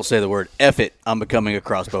 I won't say the word. F it. I'm becoming a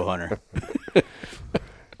crossbow hunter.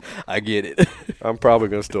 I get it. I'm probably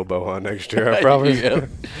going to still bow hunt next year. I probably. Yeah.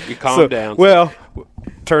 You calm down. Well,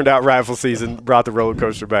 turned out rifle season brought the roller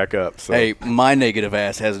coaster back up. So. Hey, my negative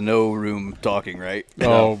ass has no room talking, right?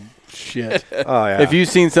 Oh, shit. Oh, yeah. If you've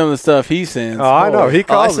seen some of the stuff he sends. Oh, I know. He I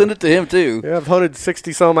calls send it to him too. Yeah, I've hunted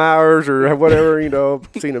 60-some hours or whatever,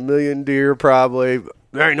 seen 1 million deer probably.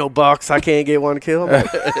 There ain't no bucks. I can't get one to kill. But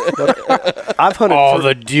I've hunted. All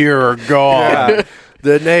the deer are gone. Yeah,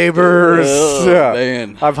 the neighbors. Oh, yeah.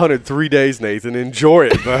 man. I've hunted 3 days, Nathan. Enjoy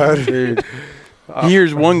it, bud. Dude. He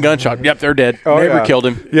hears one gunshot. Yep, they're dead. Oh, Neighbor yeah. killed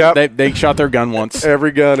him. Yep. They shot their gun once.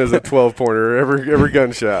 Every gun is a 12-pointer. Every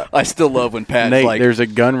gunshot. I still love when Pat's Nate, like, there's a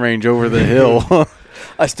gun range over the hill.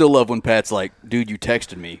 I still love when Pat's like, dude, you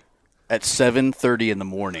texted me at 7:30 in the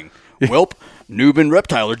morning. Welp, noob and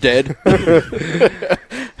reptile are dead.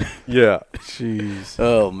 Yeah. Jeez. Uh,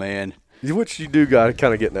 Oh, man. Which you do got to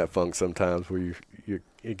kind of get in that funk sometimes where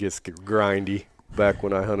it gets grindy. Back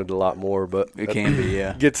when I hunted a lot more, but It can be,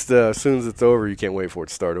 yeah. as soon as it's over, you can't wait for it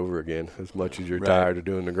to start over again. As much as you're Right. tired of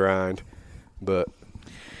doing the grind, but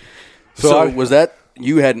So was that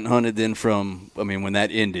you hadn't hunted then from? I mean, when that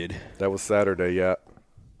ended that was Saturday. Yeah,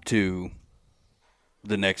 to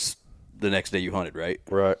the next day you hunted, right?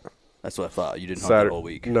 right. That's what I thought. You didn't hunt Saturday the whole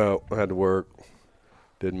week. No, I had to work.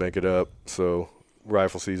 Didn't make it up. So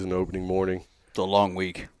rifle season opening morning. It's a long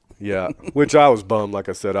week. Yeah, which I was bummed. Like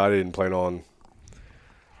I said, I didn't plan on.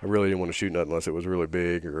 I really didn't want to shoot nothing unless it was really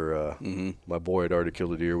big or my boy had already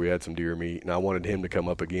killed a deer. We had some deer meat, and I wanted him to come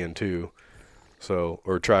up again too,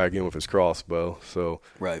 or try again with his crossbow. So,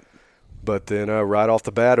 Right. but then right off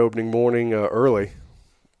the bat, opening morning early,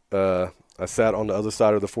 I sat on the other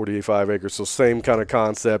side of the 45 acres. So same kind of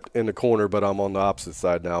concept in the corner, but I'm on the opposite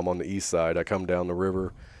side now. I'm on the east side. I come down the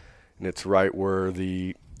river, and it's right where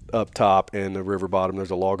the up top and the river bottom. There's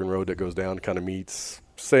a logging road that goes down, kind of meets.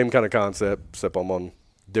 Same kind of concept, except I'm on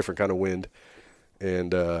different kind of wind.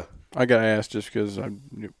 And I got asked just because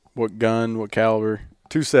what gun, what caliber?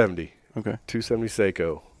 270. Okay. 270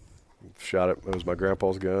 Seiko. Shot it. It was my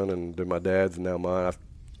grandpa's gun and then my dad's and now mine. I've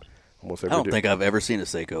almost I every don't deer. think I've ever seen a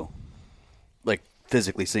Seiko, like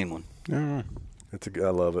physically seen one. Yeah. I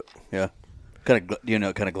love it. Yeah. Do you know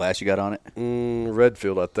what kind of glass you got on it?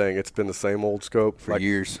 Redfield, I think. It's been the same old scope. For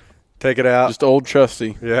years. Take it out. Just old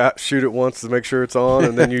trusty. Yeah, shoot it once to make sure it's on,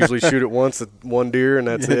 and then usually shoot it once at one deer, and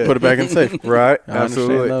that's it. Put it back in safe. Right, I understand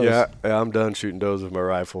absolutely. those. Yeah, I'm done shooting does with my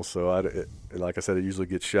rifle. So, like I said, it usually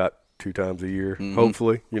gets shot 2 times a year,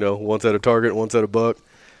 hopefully. Once at a target, once at a buck,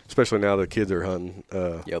 especially now that kids are hunting.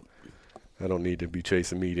 Yep. I don't need to be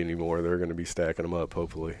chasing meat anymore. They're going to be stacking them up,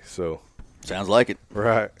 hopefully. So, Sounds like it.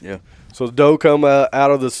 right. Yeah. So the doe come out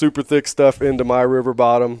of the super thick stuff into my river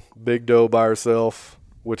bottom. Big doe by herself,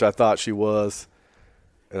 which I thought she was.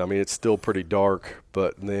 And, I mean, it's still pretty dark.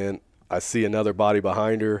 But then I see another body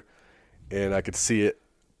behind her, and I could see it,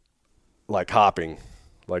 like, hopping,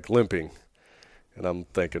 like limping. And I'm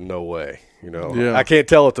thinking, no way. Yeah. I can't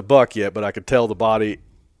tell it's a buck yet, but I could tell the body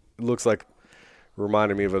looks like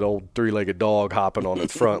reminded me of an old 3-legged dog hopping on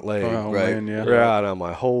its front leg. Oh, Right. man, yeah. Yeah, and I'm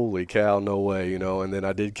like, holy cow, no way, And then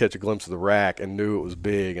I did catch a glimpse of the rack and knew it was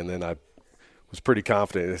big, and then I was pretty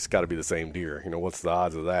confident it's got to be the same deer. What's the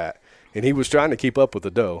odds of that? And he was trying to keep up with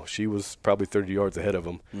the doe. She was probably 30 yards ahead of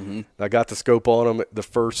him. Mm-hmm. I got the scope on him.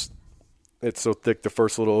 It's so thick, the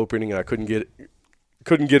first little opening, and I couldn't get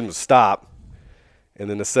him to stop. And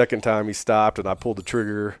then the second time he stopped, and I pulled the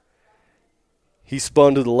trigger. He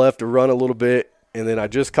spun to the left to run a little bit. And then I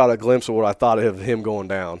just caught a glimpse of what I thought of him going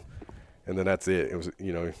down. And then that's it. It was,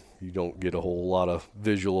 you don't get a whole lot of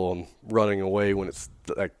visual on running away when it's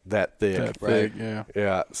like that thick. That thick, yeah.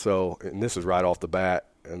 Yeah. So, and this is right off the bat.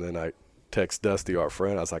 And then I text Dusty, our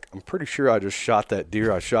friend. I was like, I'm pretty sure I just shot that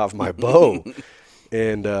deer I shot with my bow.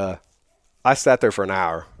 And I sat there for an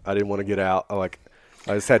hour. I didn't want to get out.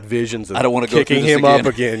 I just had visions of I don't wanna go kicking through this him up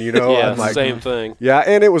again. again, Yeah, I'm like, same thing. yeah,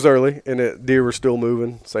 and it was early, and the deer were still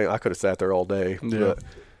moving. Saying I could have sat there all day. Yeah.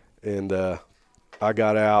 And I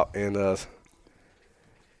got out and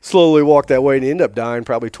slowly walked that way and ended up dying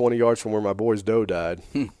probably 20 yards from where my boy's doe died,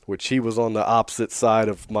 which he was on the opposite side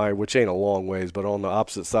of which ain't a long ways, but on the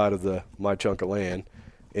opposite side of my chunk of land,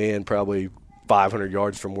 and probably 500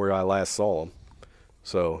 yards from where I last saw him.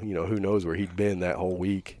 So, who knows where he'd been that whole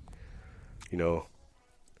week,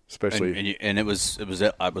 especially. And it was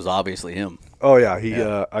obviously him. Oh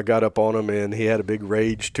yeah, I got up on him and he had a big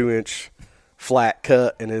rage 2-inch flat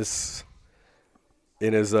cut in his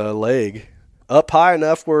leg, up high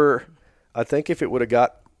enough where I think if it would have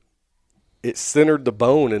got it centered the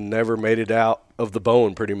bone and never made it out of the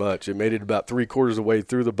bone. Pretty much, it made it about 3/4 of the way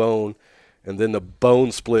through the bone, and then the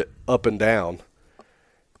bone split up and down,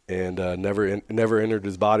 and never entered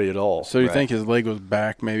his body at all. So you think his leg was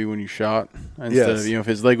back maybe when you shot? Instead of, if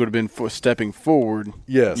his leg would have been stepping forward,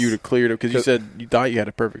 Yes. you'd have cleared it. Because you said you thought you had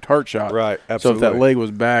a perfect heart shot. Right, So if absolutely. that leg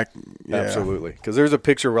was back, yeah. Absolutely. Because there's a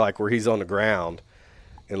picture where he's on the ground,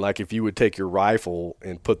 and if you would take your rifle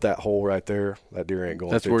and put that hole right there, that deer ain't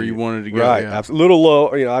going. That's 50. where you wanted to go, Right. yeah. A little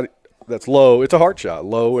low. That's low. It's a heart shot,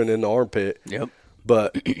 low and in the armpit. Yep.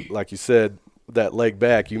 But like you said, that leg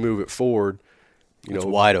back, you move it forward. It's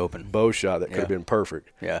wide open. Bow shot that could have Yeah. been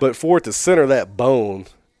perfect. Yeah. But for it to center that bone,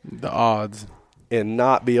 The odds. and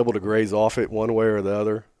not be able to graze off it one way or the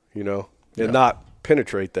other, and not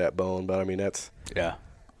penetrate that bone. But I mean,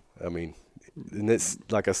 and it's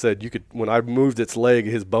like I said, when I moved its leg,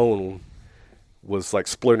 his bone was like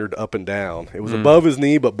splintered up and down. It was above his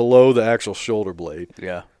knee, but below the actual shoulder blade.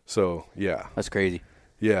 Yeah. So yeah, That's crazy.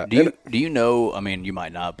 yeah. Do you know? I mean, you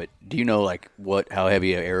might not, but do you know like how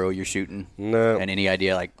heavy an arrow you're shooting? No. And any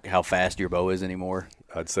idea like how fast your bow is anymore?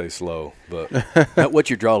 I'd say slow, but What's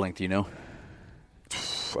your draw length? Do you know?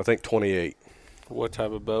 I think 28. What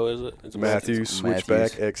type of bow is it? It's Matthews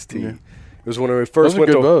Switchback XT. Yeah. It was when we Those first are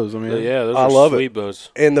went good to bows. I mean, Yeah, those I are love sweet it. bows.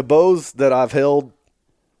 And the bows that I've held,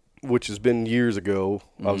 which has been years ago,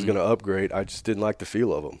 I was going to upgrade. I just didn't like the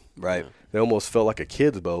feel of them. Right. They almost felt like a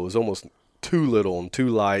kid's bow. It was almost too little and too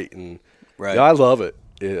light. And Right. yeah, I love it.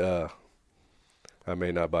 I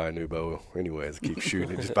may not buy a new bow anyways. Keep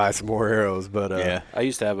shooting and just buy some more arrows. But Yeah. I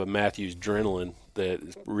used to have a Matthews Drenolin that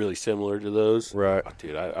is really similar to those. Right.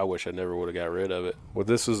 Dude, I wish I never would have got rid of it. Well,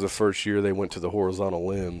 this was the first year they went to the horizontal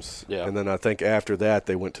limbs. Yeah. And then I think after that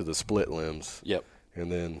they went to the split limbs. Yep.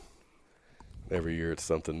 And then every year it's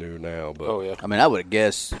something new now. But Oh, yeah. I mean, I would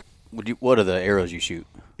guess. What are the arrows you shoot?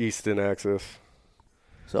 Easton Axis.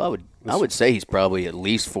 So I would say he's probably at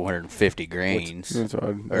least 450 grains. that's what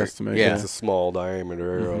I'd Or- estimate. yeah. It's a small diameter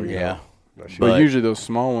arrow. you Yeah. know. I shoot- But But- usually those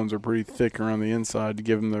small ones are pretty thick around the inside to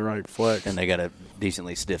give them the right flex. And they got a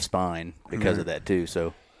decently stiff spine because of that too.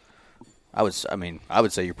 So I would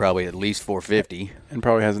say you're probably at least 450. And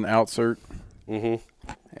probably has an outsert.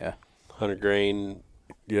 Yeah. 100 grain.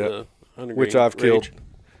 Yeah. 100 Which grain I've killed rage.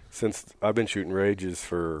 since I've been shooting rages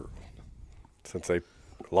since a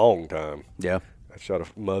long time. Yeah. I shot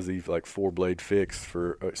a Muzzy like 4-blade fix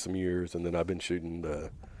for some years, and then I've been shooting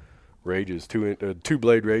rages, two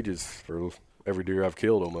blade rages for every deer I've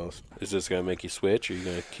killed almost. Is this going to make you switch, or are you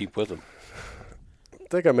going to keep with them? I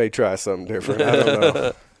think I may try something different. I don't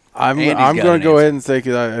know. I'm Andy's going got to an go answer. ahead and say,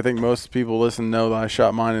 because I think most people listen know that I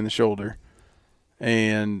shot mine in the shoulder.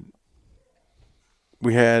 And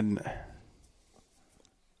we had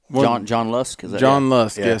John Lusk. Is that John right?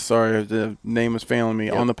 Lusk, Yeah. yes, sorry, the name was failing me,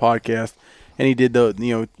 on the podcast, and he did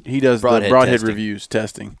he does the Broadhead broadhead testing. reviews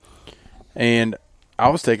testing, and I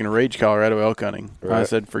was taking a Rage Colorado elk hunting. I Right.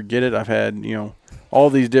 said, forget it. I've had all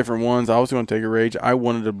these different ones. I was going to take a Rage. I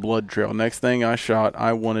wanted a blood trail. Next thing I shot,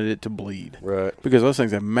 I wanted it to bleed Right. because those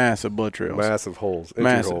things have massive blood trails. Massive holes. Entry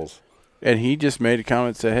Massive. holes. And he just made a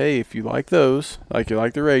comment, said, hey, if you like those, like you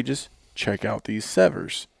like the Rages, check out these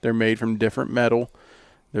Severs. They're made from different metal.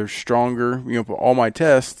 They're stronger. For all my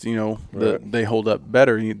tests, Right. they hold up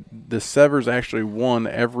better. The Severs actually won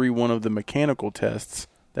every one of the mechanical tests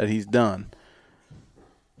that he's done.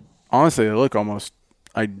 Honestly, they look almost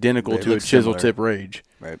identical They to a look chisel similar. tip Rage.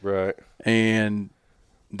 Right. And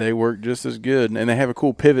they work just as good. And they have a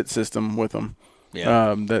cool pivot system with them.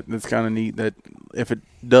 Yeah. That's kind of neat. That if it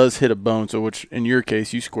does hit a bone, so which in your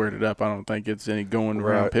case you squared it up, I don't think it's any going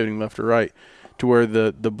around Right. pivoting left or right, to where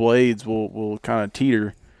the blades will kind of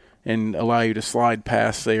teeter and allow you to slide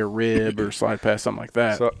past, say, a rib or slide past something like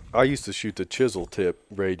that. So I used to shoot the chisel tip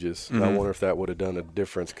rages. And Mm-hmm. I wonder if that would have done a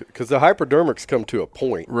difference because the hypodermics come to a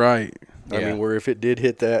point. Right. I Yeah. mean, where if it did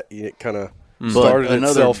hit that, it kind of But started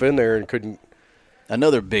another- itself in there and couldn't.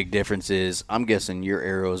 Another big difference is I'm guessing your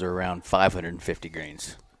arrows are around 550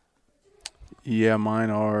 grains, Yeah, mine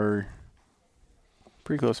are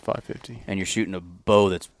pretty close to 550. and you're shooting a bow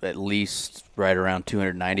that's at least right around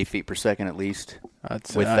 290 feet per second at least. I'd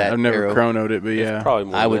say With that I've never arrow. chronoed it, but It's yeah. probably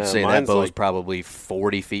more I than would say that Mine's bow's like, probably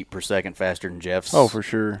 40 feet per second faster than Jeff's. Oh, for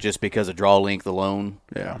sure. Just because of draw length alone.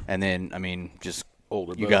 Yeah. And then, I mean, just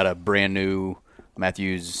Older you bow. got a brand new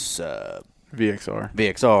Matthews VXR.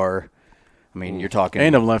 VXR. I mean, you're talking.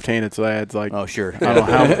 And I'm left-handed, so that's like Oh, sure.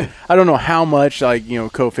 I don't know how much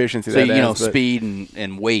coefficient So, that you know, adds, but- speed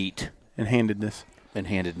and weight and handedness. and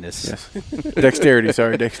handedness. Yes. Dexterity,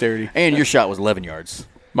 sorry, dexterity. And your shot was 11 yards.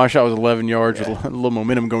 My shot was 11 yards with a little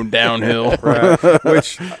momentum going downhill. Right.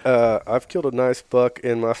 Which I've killed a nice buck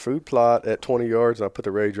in my food plot at 20 yards, and I put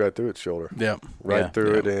the rage right through its shoulder. Yep. Right Yeah.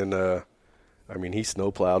 through it. And, I mean, he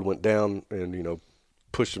snowplowed, went down and,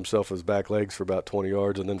 pushed himself his back legs for about 20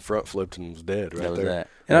 yards and then front flipped and was dead right That was there. that.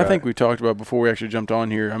 And I Right. think we talked about before we actually jumped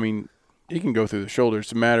on here. I mean, you can go through the shoulder.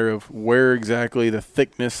 It's a matter of where exactly the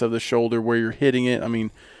thickness of the shoulder, where you're hitting it. I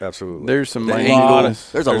mean, Absolutely. there's some The lot angle. of-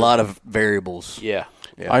 There's a lot of variables. Yeah.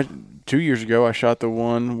 2 years ago, I shot the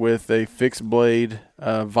one with a fixed blade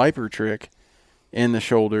Viper trick in the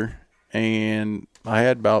shoulder, and I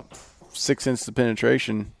had about 6 inches of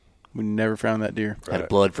penetration. We never found that deer. Had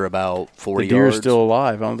blood for about 40 The deer yards. is still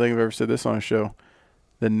alive. I don't think I've ever said this on a show.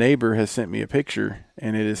 The neighbor has sent me a picture,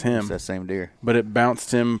 and it is him. It's that same deer. But it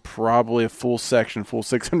bounced him probably a full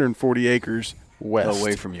 640 acres west.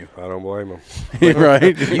 Away from you. I don't blame him.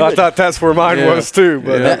 Right? I thought that's where mine Yeah. was too,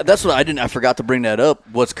 but That's what I forgot to bring that up.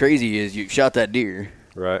 What's crazy is you shot that deer,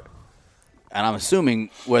 right. and I'm assuming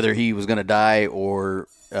whether he was going to die or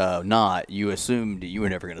not, you assumed you were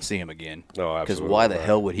never going to see him again. No, Because absolutely why the not.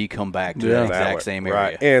 hell would he come back to Yeah. that exact same area?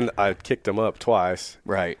 Right. And I kicked him up twice,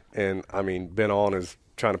 Right. and I mean, Ben on is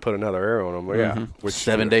trying to put another arrow on him. Yeah, which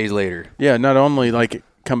 7 days later. Yeah, not only like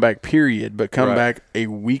come back period, but come Right. back a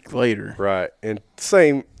week later. Right, and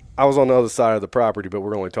same. I was on the other side of the property, but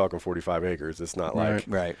we're only talking 45 acres. It's not like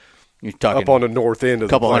Right. You're talking up on the north end of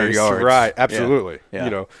couple the place. hundred yards. Right, absolutely. Yeah.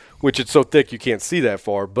 You know, which it's so thick you can't see that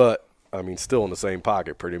far, but I mean, still in the same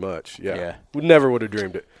pocket, pretty much. Yeah, Yeah. We never would have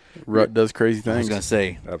dreamed it. Rut does crazy I was things. going to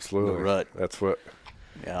say. Absolutely, The rut. That's what.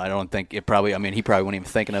 Yeah, I don't think it probably. I mean, he probably wasn't even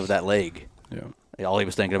thinking of that leg. Yeah. All he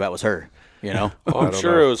was thinking about was her. You know. I'm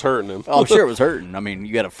sure it was hurting him. Oh, I'm sure it was hurting. I mean,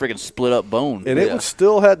 you got a freaking split up bone. And it was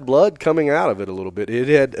still had blood coming out of it a little bit. It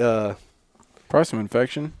had, Probably some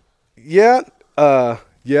infection. yeah,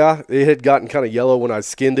 it had gotten kind of yellow when I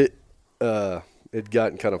skinned it. It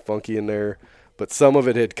gotten kind of funky in there, but some of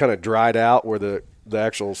it had kind of dried out where the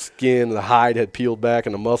actual skin, the hide had peeled back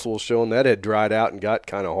and the muscle was showing. That had dried out and got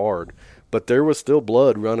kind of hard, but there was still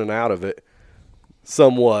blood running out of it,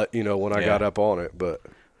 somewhat. You know, when I Yeah. got up on it, but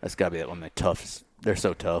That's got to be that one of the toughest. They're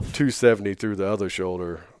so tough. 270 through the other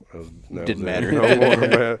shoulder. That Didn't was it. matter. No more,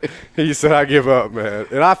 man. He said, "I give up, man."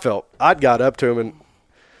 And I'd got up to him, and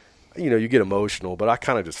you know, you get emotional, but I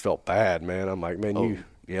kind of just felt bad, man. I'm like, man,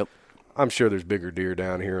 Yep. I'm sure there's bigger deer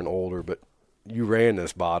down here and older, but you ran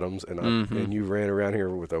this bottoms, and and you ran around here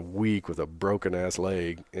with a broken ass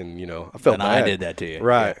leg, and you know, I felt And bad. I did that to you.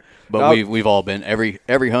 Right. Yeah. But Now- we've all been every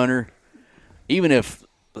hunter, even if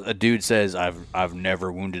a dude says I've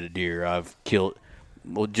never wounded a deer, I've killed.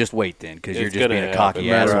 Well, just wait then, because you're It's just gonna being a cocky happen.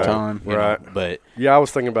 Matter of asshole. time. you know. Right. But Yeah, I was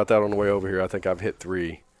thinking about that on the way over here. I think I've hit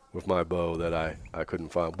 3 with my bow that I couldn't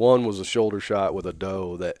find. One was a shoulder shot with a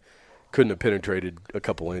doe that couldn't have penetrated a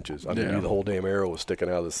couple inches. I mean, Yeah. the whole damn arrow was sticking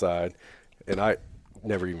out of the side, and I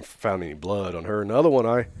never even found any blood on her. Another one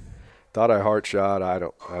I thought I heart shot. I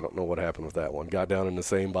don't know what happened with that one. Got down in the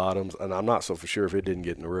same bottoms, and I'm not so for sure if it didn't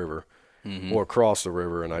get in the river or across the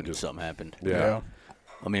river, and I just something happened. yeah.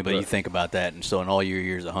 I mean, but you think about that, and so in all your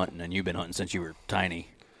years of hunting, and you've been hunting since you were tiny,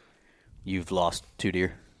 you've lost 2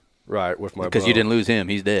 deer Right with my because bow. you didn't lose him;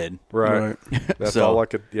 he's dead. right. That's So- all I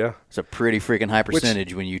could. Yeah. It's a pretty freaking high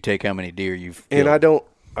percentage when you take how many deer you've And killed.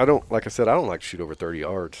 I don't like I said, I don't like to shoot over 30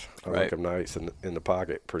 yards. I Right. like them nice in the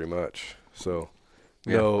pocket, pretty much. So,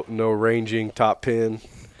 Yeah. no ranging top pin.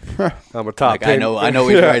 I'm a top Like, pin. I know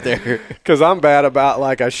he's right there. Because I'm bad about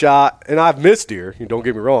like a shot, and I've missed deer. Don't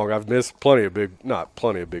get me wrong, I've missed not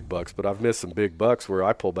plenty of big bucks, but I've missed some big bucks where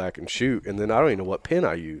I pull back and shoot, and then I don't even know what pin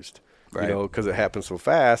I used. Right. You know, because it happens so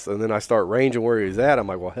fast, and then I start ranging where he's at. I'm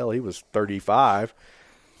like, well, hell, he was 35.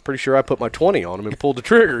 Pretty sure I put my 20 on him and pulled the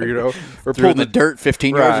trigger, you know, or Threw in pulled the dirt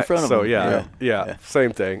 15 yards in front of so him. yeah,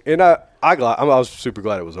 same thing. And I was super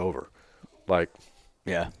glad it was over. Like,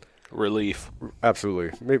 Yeah. Relief.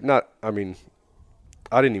 absolutely. Maybe not. I mean,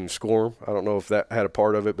 I didn't even score him. I don't know if that had a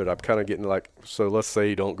part of it, but I'm kind of getting like, so let's say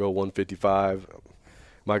you don't go 155.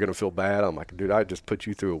 Am I going to feel bad? I'm like, dude, I just put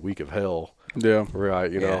you through a week of hell. Yeah.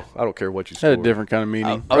 Right. You Yeah. know, I don't care what you score. Had a different kind of meaning.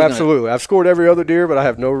 I was gonna- Absolutely. I've scored every other deer, but I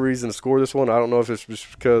have no reason to score this one. I don't know if it's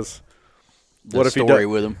just because. The What if he story does?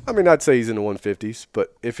 with him. I mean, I'd say he's in the 150s,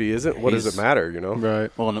 but if he isn't, what does He's- it matter? You know.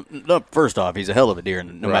 Right. Well, no, first off, he's a hell of a deer,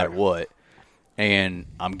 no matter Right. what. And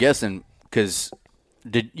I'm guessing because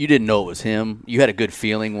you didn't know it was him. You had a good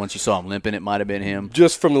feeling once you saw him limping. It might have been him.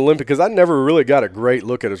 Just from the limp, because I never really got a great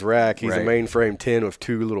look at his rack. He's Right. a mainframe 10 with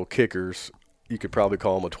 2 little kickers. You could probably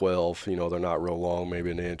call him a 12. You know, they're not real long, maybe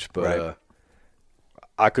an inch, but Right.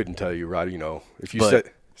 I couldn't tell you right. You know, if you But-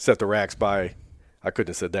 set the racks by, I couldn't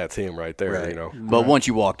have said that's him right there. You know, But once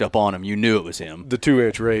you walked up on him, you knew it was him. the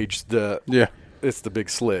 2-inch rage, Yeah. it's the big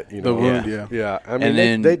slit. You The know, wound, Yeah. yeah. I mean, And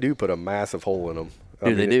then- they do put a massive hole in them.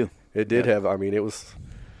 Dude, they do. It did have. I mean, it was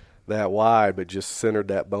that wide, but just centered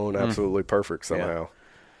that bone absolutely perfect somehow.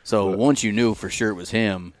 So once you knew for sure it was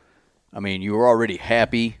him, I mean, you were already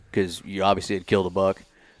happy because you obviously had killed a buck.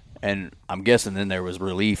 And I'm guessing then there was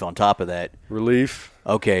relief on top of that. Relief.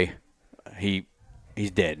 Okay,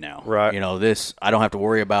 he's dead now. Right. You know, this, I don't have to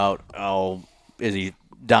worry about, is he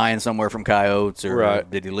dying somewhere from coyotes or Right.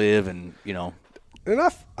 did he live? And, you know, And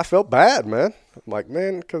I felt bad, man. I'm like,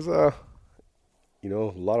 man, because, you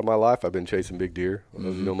know, a lot of my life I've been chasing big deer.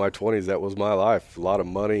 You know, my 20s, that was my life. A lot of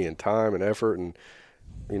money and time and effort. And,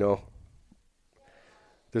 you know,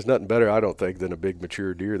 there's nothing better, I don't think, than a big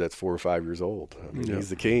mature deer that's 4 or 5 years old. I mean, he's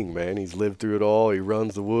the king, man. He's lived through it all. He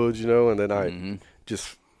runs the woods, you know, and then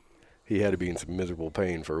he had to be in some miserable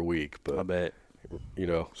pain for a week. But I bet. You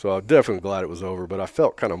know, so I'm definitely glad it was over. But I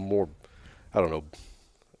felt kind of more, I don't know,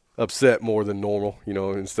 upset more than normal, you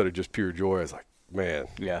know, instead of just pure joy. I was like, man,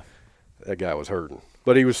 Yeah. that guy was hurting.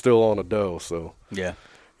 But he was still on a doe, so, Yeah.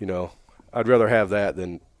 you know, I'd rather have that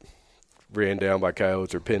than ran down by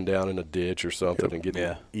coyotes or pinned down in a ditch or something and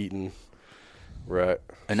getting eaten. Right.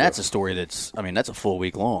 And that's a story that's a full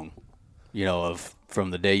week long, you know, of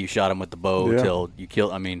from the day you shot him with the bow till you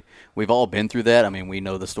killed. I mean, we've all been through that. I mean, we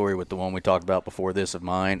know the story with the one we talked about before this of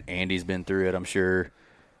mine. Andy's been through it, I'm sure.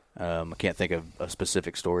 I can't think of a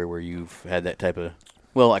specific story where you've had that type of,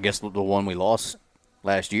 well, I guess the one we lost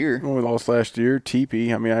last year. When we lost last year,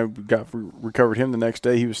 TP. I mean, I recovered him the next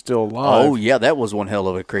day. He was still alive. Oh, yeah, that was one hell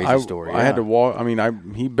of a crazy story. I had to walk. I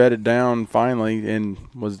mean, he bedded down finally and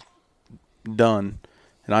was done.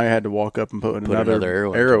 And I had to walk up and put another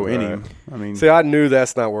arrow in him. I mean, see, I knew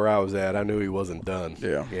that's not where I was at. I knew he wasn't done.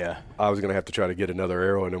 Yeah. I was going to have to try to get another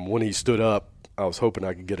arrow in him. When he stood up, I was hoping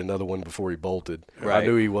I could get another one before he bolted. Right. I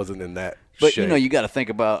knew he wasn't in that But, shape. you know, you got to think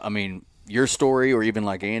about, I mean, your story or even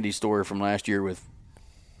like Andy's story from last year with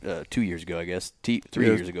 2 years ago, I guess, 3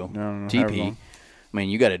 years ago, no, TP. I mean,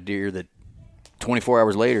 you got a deer that 24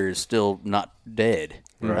 hours later is still not dead.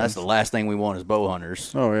 Right. That's the last thing we want as bow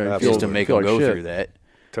hunters. Oh, yeah. Just to make them like go shit. through that.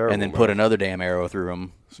 Terrible, and then man. put another damn arrow through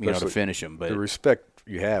them, you know, to Especially finish them. But the respect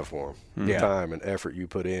you have for him, the Yeah. time and effort you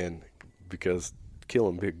put in, because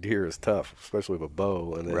killing big deer is tough, especially with a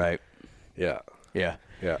bow. And then, right, Yeah. yeah.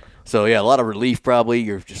 Yeah. So yeah, a lot of relief probably.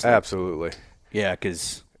 You're just like, Absolutely. yeah,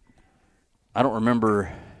 because I don't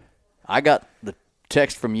remember. I got the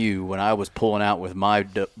text from you when I was pulling out with my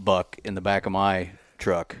buck in the back of my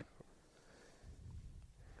truck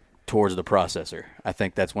towards the processor. I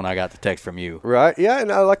think that's when I got the text from you. Right. Yeah. And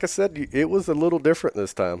like I said, it was a little different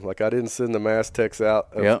this time. Like I didn't send the mass text out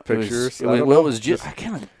of Yep, pictures. It was just I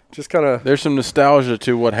kind of. Just kind of. There's some nostalgia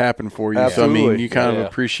to what happened for you. Absolutely. So, I mean, you kind of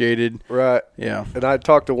appreciated. Right. Yeah. And I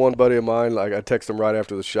talked to one buddy of mine, like I texted him right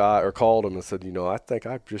after the shot or called him and said, you know, I think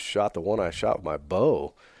I just shot the one I shot with my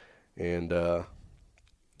bow. And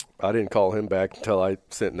I didn't call him back until I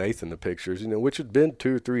sent Nathan the pictures, you know, which had been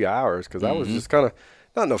 2 or 3 hours because I was just kind of,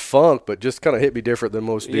 not in a funk, but just kind of hit me different than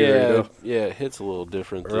most deer. Yeah, you know? yeah, it hits a little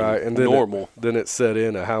different than Right, and then normal. Then it set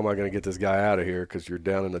in how am I going to get this guy out of here because you're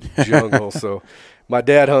down in the jungle. So my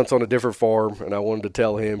dad hunts on a different farm, and I wanted to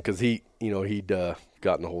tell him because he'd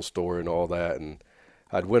gotten the whole story and all that, and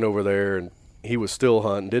I'd went over there, and he was still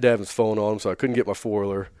hunting, did have his phone on him, so I couldn't get my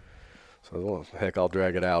foiler. So, well, heck, I'll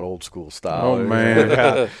drag it out old school style. Oh,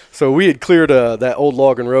 man. So we had cleared that old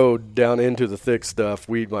logging road down into the thick stuff.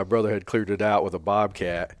 My brother had cleared it out with a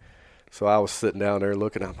Bobcat. So I was sitting down there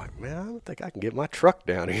looking. I'm like, man, I don't think I can get my truck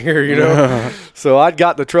down here, you know. So I'd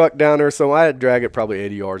got the truck down there, so I had to drag it probably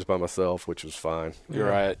 80 yards by myself, which was fine. You're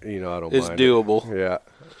right. You know, I don't It's mind doable. it. Yeah.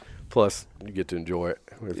 Plus, you get to enjoy it.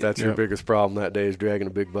 If that's your biggest problem that day is dragging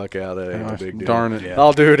a big buck out, that ain't a big deal. Darn it. Yeah.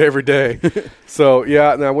 I'll do it every day. So,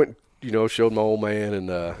 yeah, and I went, you know, showed my old man, and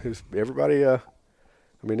everybody, I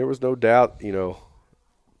mean, there was no doubt, you know,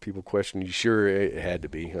 people questioned, you sure it had to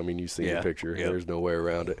be. I mean, you see the picture. Yep. There's no way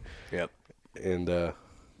around it. Yep. And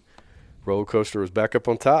roller coaster was back up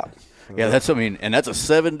on top. Yeah, that's and that's a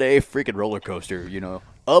 7-day freaking roller coaster. You know,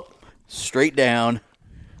 up, straight down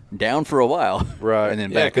for a while, Right. and then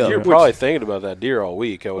Yeah, back 'cause up. you're probably thinking about that deer all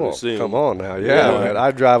week, I would Well, assume. come on now. Yeah, man. I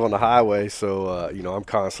drive on the highway, so, you know, I'm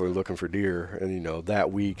constantly looking for deer. And, you know,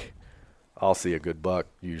 that week I'll see a good buck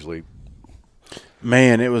usually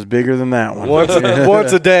Man, it was bigger than that one.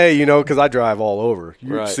 once a day, you know, because I drive all over.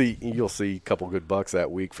 Right. You'll see a couple good bucks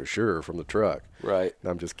that week for sure from the truck. Right.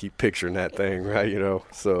 And I'm just keep picturing that thing, right? You know,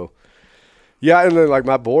 so yeah. And then like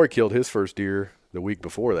my boy killed his first deer the week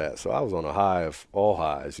before that, so I was on a high of all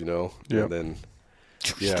highs, you know. Yep. And then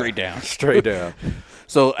straight down. straight down.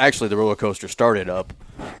 So actually, the roller coaster started up,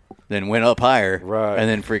 then went up higher, Right. and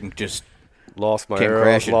then freaking just Lost my Came arrows,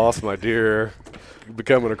 crashing. lost my deer,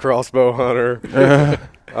 becoming a crossbow hunter.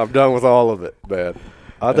 I'm done with all of it, man.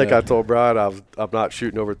 I think I told Brian I'm not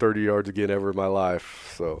shooting over 30 yards again ever in my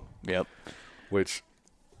life. So, yep. which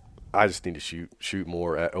I just need to shoot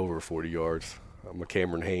more at over 40 yards. I'm a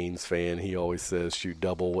Cameron Haynes fan. He always says shoot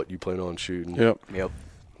double what you plan on shooting. Yep.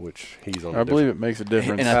 Which he's on. I believe it makes a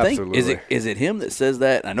difference. And I think Absolutely. is it him that says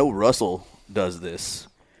that? I know Russell does this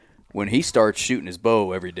when he starts shooting his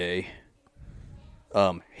bow every day.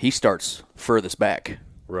 He starts furthest back.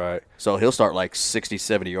 Right. So he'll start like 60,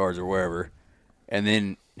 70 yards or wherever, and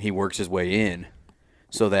then he works his way in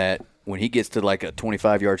so that when he gets to like a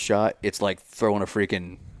 25-yard shot, it's like throwing a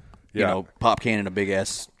freaking, pop can in a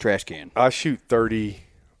big-ass trash can. I shoot 30.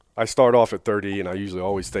 I start off at 30, and I usually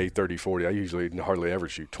always stay 30, 40. I usually hardly ever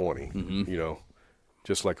shoot 20,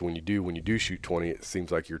 Just like when you do shoot 20, it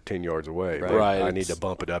seems like you're 10 yards away. Right. Right. I need to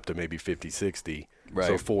bump it up to maybe 50, 60. Right.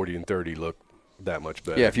 So 40 and 30 look that much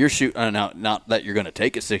better. Yeah, if you're shooting, not that you're going to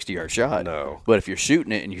take a 60-yard shot. No. But if you're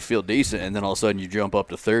shooting it and you feel decent, and then all of a sudden you jump up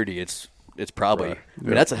to 30, it's probably. Right. I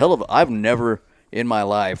mean, that's a hell of. I've never in my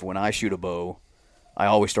life when I shoot a bow, I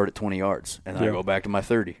always start at 20 yards, and then I go back to my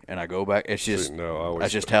 30, and I go back. It's just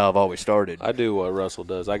that's just how I've always started. I do what Russell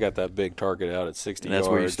does. I got that big target out at 60 And that's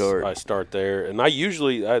yards. where you start. I start there, and I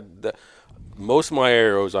usually most of my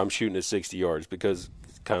arrows I'm shooting at 60 yards because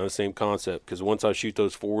it's kind of the same concept. Because once I shoot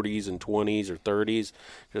those 40s and 20s or 30s,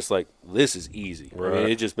 just like this is easy. Right. I mean,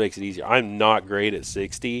 it just makes it easier. I'm not great at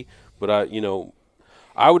 60, but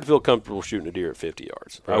I would feel comfortable shooting a deer at 50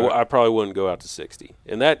 yards. Right. I probably wouldn't go out to 60,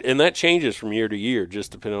 and that changes from year to year,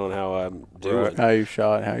 just depending on how I'm doing. Right. How you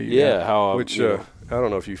shot, how you Yeah, how Which I'm, I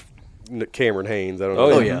don't know if you've Cameron Haynes. I don't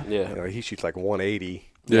know. Oh, if yeah. you- Yeah. He shoots like 180.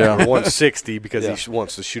 Yeah. Or 160 because Yeah. he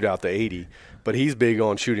wants to shoot out the 80. But he's big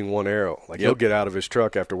on shooting one arrow. Like he'll get out of his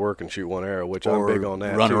truck after work and shoot one arrow, which Or I'm big on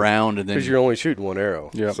that. run around and then- because you're only shooting one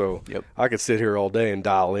arrow. Yep. So Yep. I could sit here all day and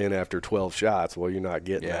dial in after 12 shots. Well, you're not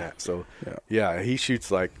getting Yeah. that. So he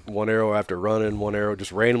shoots like one arrow after running, one arrow.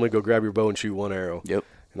 Just randomly go grab your bow and shoot one arrow. Yep.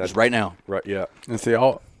 And Just right now. Right. Yeah. And see,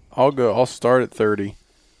 I'll start at 30,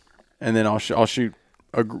 and then I'll shoot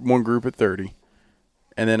one group at 30,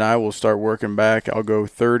 and then I will start working back. I'll go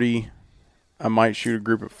 30. I might shoot a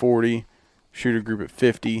group at 40, shoot a group at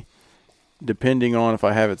 50, depending on if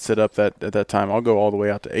I have it set up at that time. I'll go all the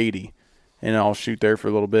way out to 80, and I'll shoot there for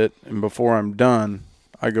a little bit. And before I'm done,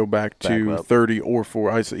 I go back to up. 30 or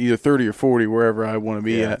 40. I say either 30 or 40, wherever I want to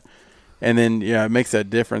be at. And then it makes that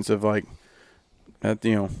difference of like that.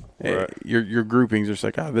 Right. Your groupings are just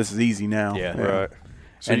like, this is easy now. Yeah. Right.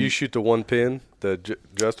 So And- you shoot the one pin, the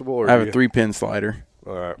adjustable, or I have do a 3-pin slider.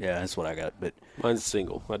 All right. Yeah, that's what I got. But Mine's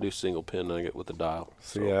single. I do single pin nugget with the dial.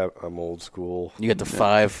 So yeah, I'm old school. you got the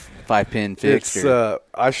five-pin fixed. It's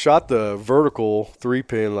I shot the vertical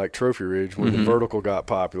 3-pin like Trophy Ridge when the vertical got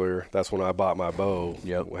popular. That's when I bought my bow.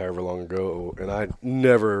 Yep. However long ago, and I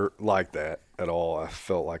never liked that at all. I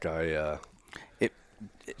felt like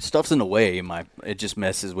stuff's in the way. It just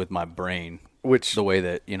messes with my brain. which The way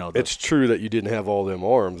that it's true that you didn't have all them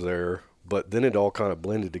arms there, but then it all kind of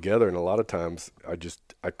blended together, and a lot of times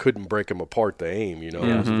I couldn't break them apart to aim. It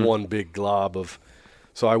was one big glob of.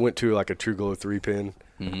 So I went to like a True Glow 3-pin.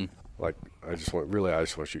 Mm-hmm. Like I just want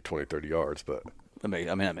to shoot 20, 30 yards, but that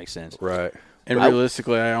makes sense. right. And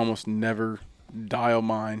realistically, I almost never dial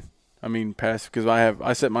mine. I mean, because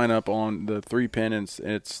I set mine up on the 3-pin, and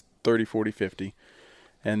it's 30, 40, 50.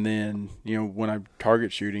 And then, when I'm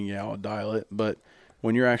target shooting, I'll dial it. But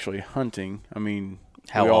when you're actually hunting, I mean,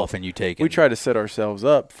 How often you take it? We try to set ourselves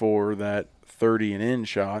up for that 30 and in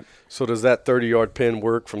shot. So does that 30-yard pin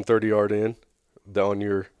work from 30-yard in on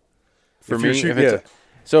your? For if me, you're shooting,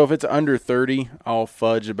 if it's under 30, I'll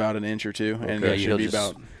fudge about an inch or two, and Okay. it should You'll be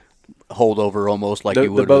just about. hold over almost like The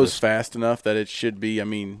you would. bow's with fast enough that it should be. I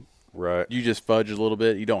mean, right. you just fudge a little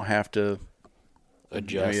bit. You don't have to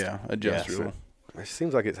Adjust. adjust. Yeah, real. It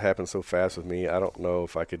seems like it happens so fast with me. I don't know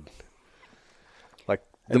if I could. Like,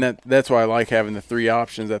 And that's why I like having the 3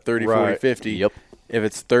 options at 30, 40, Right. 50. Yep. If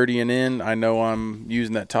it's 30 and in, I know I'm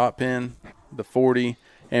using that top pin, the 40.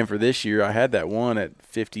 And for this year, I had that one at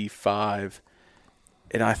 55.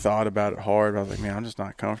 And I thought about it hard. I was like, man, I'm just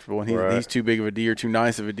not comfortable. And Right. he's too big of a deer, too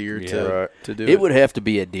nice of a deer right. to do it would have to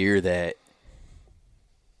be a deer that.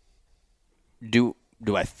 Do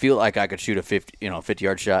I feel like I could shoot a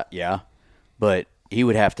 50-yard shot? Yeah, but he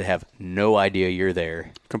would have to have no idea you're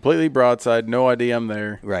there. Completely broadside, no idea I'm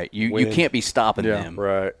there. Right. You Wind. can't be stopping Yeah. them.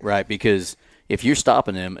 Right. Right. Because if you're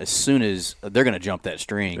stopping them, as soon as they're going to jump that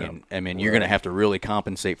string, and I mean, you're going to have to really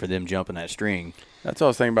compensate for them jumping that string. That's what I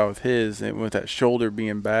was thinking about with his, and with that shoulder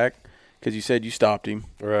being back, because you said you stopped him,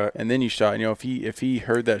 Right. and then you shot. If he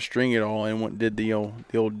heard that string at all and did the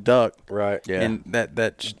old duck, Right. Yeah. and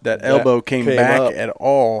that elbow came back up at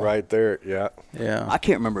all, Right there. Yeah. Yeah, I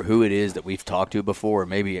can't remember who it is that we've talked to before. Or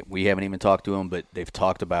maybe we haven't even talked to him, but they've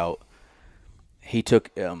talked about he took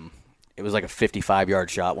it was like a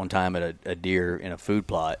 55-yard shot one time at a deer in a food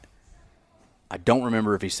plot. I don't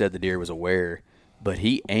remember if he said the deer was aware, but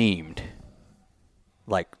he aimed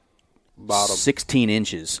like Bottom. 16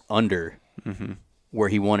 inches under where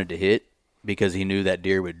he wanted to hit because he knew that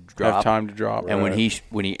deer would drop. have time to drop. And when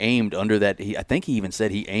he aimed under that, I think he even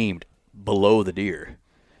said he aimed below the deer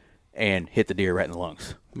and hit the deer right in the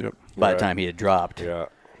lungs Yep. by Right. the time he had dropped. Yeah.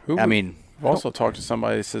 I mean, I've also talked to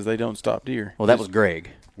somebody that says they don't stop deer. well, that was Greg.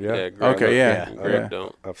 Yeah. Greg, Okay, yeah. Greg Yeah.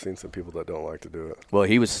 don't. I've seen some people that don't like to do it. Well,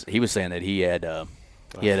 he was saying that he had an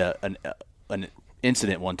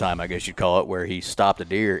incident one time, I guess you'd call it, where he stopped a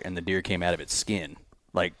deer and the deer came out of its skin,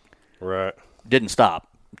 like Right. didn't stop,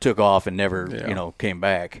 took off and never Yeah. came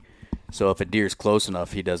back. So if a deer's close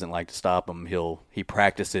enough, he doesn't like to stop him. He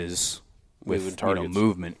practices Moving with targets.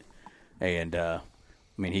 movement, and I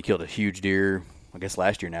mean he killed a huge deer. I guess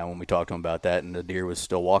last year now when we talked to him about that, and the deer was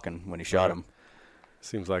still walking when he shot him.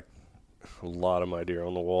 Seems like a lot of my deer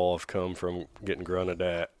on the wall have come from getting grunted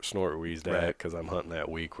at, snort wheezed at, Right. because I'm hunting that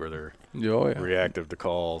week where they're Oh, yeah. reactive to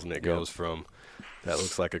calls, and it Yep. goes from that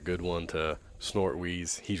looks like a good one to snort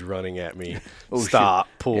wheeze. He's running at me, Oh, stop,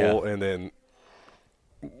 shit. pull, Yeah. and then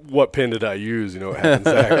what pin did I use? It happens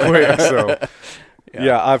that quick. So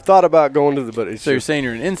yeah, I've thought about going to the, but it's So you're just, saying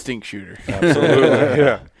you're an instinct shooter. absolutely,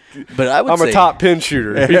 yeah. But I would I'm say, a top pin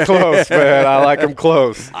shooter. Be close, man. I like them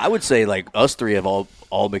close. I would say like us three have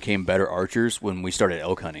all became better archers when we started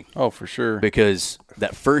elk hunting. Oh, for sure. Because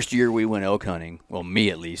that first year we went elk hunting, well, me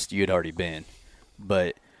at least, you had already been,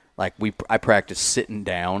 but like I practiced sitting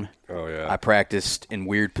down. Oh, yeah. I practiced in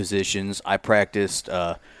weird positions. I practiced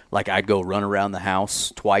like I'd go run around the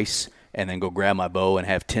house twice and then go grab my bow and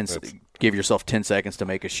have give yourself 10 seconds to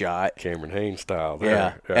make a shot. Cameron Haynes style.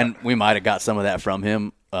 Yeah. There. And we might have got some of that from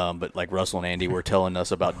him, but like Russell and Andy were telling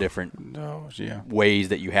us about different Oh, yeah. ways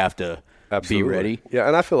that you have to Absolutely. be ready. Yeah,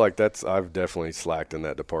 and I feel like I've definitely slacked in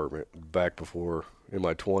that department. Back before, in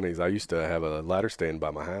my 20s, I used to have a ladder stand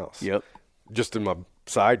by my house. Yep. Just in my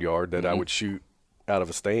side yard that I would shoot out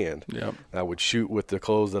of a stand. Yep. I would shoot with the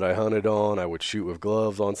clothes that I hunted on. I would shoot with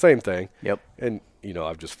gloves on. Same thing. Yep. And,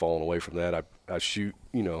 I've just fallen away from that. I shoot,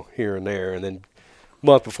 here and there. And then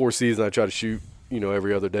month before season, I try to shoot,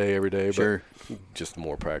 every other day, every day. Sure. But just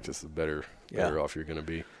more practice, the better Yeah. off you're going to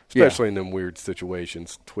be. Yeah. Especially in them weird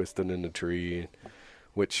situations, twisting in the tree,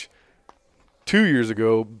 which 2 years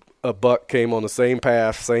ago, a buck came on the same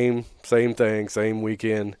path, same thing, same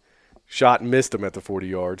weekend, shot and missed him at the 40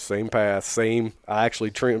 yards, same path, I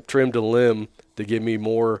actually trimmed a limb to give me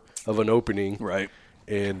more of an opening. Right.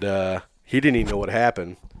 And he didn't even know what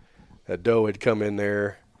happened. That doe had come in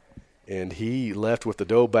there, and he left with the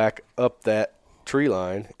doe back up that tree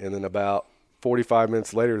line, and then about 45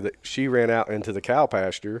 minutes later, she ran out into the cow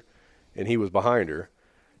pasture, and he was behind her.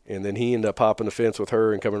 And then he ended up hopping the fence with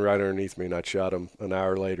her and coming right underneath me, and I shot him an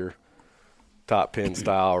hour later, top pin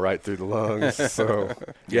style, right through the lungs. So,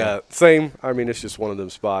 yeah, same. I mean, it's just one of them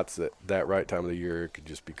spots that right time of the year, it could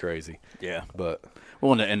just be crazy. Yeah. But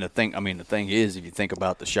Well, and the thing is, if you think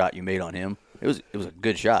about the shot you made on him, it was a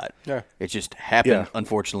good shot. Yeah. It just happened, Yeah.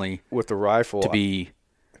 unfortunately, with the rifle, to be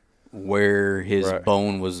where his Right.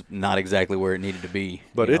 bone was not exactly where it needed to be.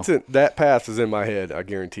 But you it's know? in, that path is in my head, I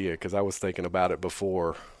guarantee it, because I was thinking about it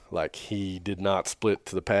before. Like, he did not split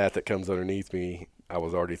to the path that comes underneath me. I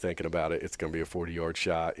was already thinking about it. It's going to be a 40-yard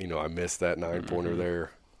shot. I missed that 9-pointer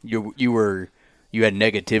there. you had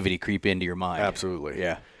negativity creep into your mind. Absolutely.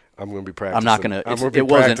 Yeah. I'm going to be practicing. I'm not gonna. I'm It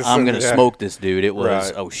wasn't. I'm gonna yeah. smoke this dude. It was.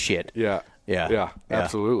 Right. Oh shit. Yeah. Yeah. Yeah, Yeah.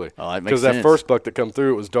 absolutely. Oh, that makes Because that sense. first buck that come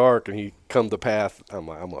through, it was dark, and he come the path. I'm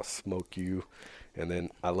like, I'm going to smoke you. And then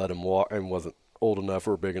I let him walk, and wasn't old enough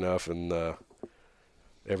or big enough. And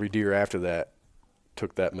every deer after that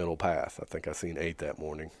took that middle path. I think I seen 8 that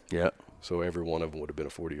morning. Yeah. So every one of them would have been a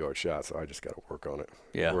 40-yard shot. So I just got to work on it.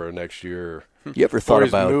 Yeah. For next year. You ever thought Or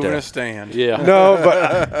he's about? moving a stand. Yeah. No,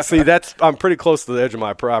 but see, I'm pretty close to the edge of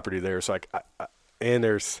my property there. So and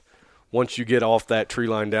there's once you get off that tree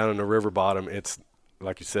line down in the river bottom, it's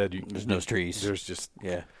like you said. There's no trees. There's just.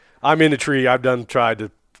 Yeah. I'm in the tree. I've tried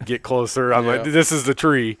to get closer. I'm like, this is the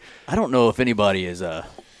tree. I don't know if anybody has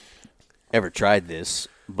ever tried this,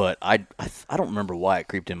 but I don't remember why it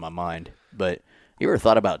creeped in my mind. But you ever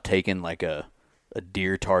thought about taking like a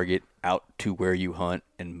deer target out to where you hunt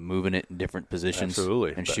and moving it in different positions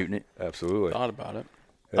Absolutely. and shooting it? Absolutely. Thought about it.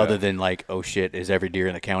 Other than like, oh shit, is every deer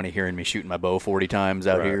in the county hearing me shooting my bow 40 times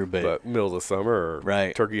out Right. here? But middle of the summer or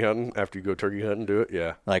Right. turkey hunting, after you go turkey hunting, do it.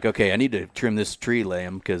 Yeah. like, okay, I need to trim this tree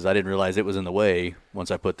limb because I didn't realize it was in the way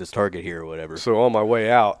once I put this target here or whatever. So on my way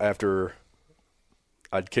out, after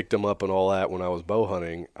I'd kicked them up and all that when I was bow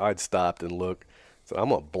hunting, I'd stopped and looked. So I'm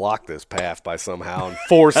going to block this path by somehow and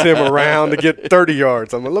force him around to get 30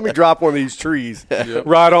 yards. I'm like, let me drop one of these trees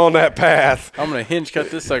right on that path. I'm going to hinge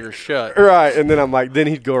cut this sucker shut. Right. And then I'm like, then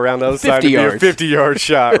he'd go around the other side to 50 be a yards. 50-yard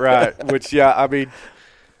shot. Right. Which, yeah, I mean,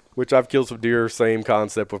 which I've killed some deer, same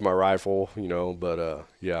concept with my rifle, but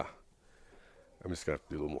yeah. I'm just going to have to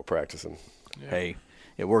do a little more practicing. Hey,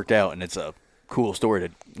 it worked out, and it's a cool story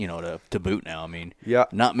to boot now. I mean, Yeah.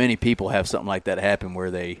 not many people have something like that happen where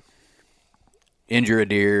they injure a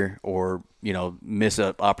deer or, miss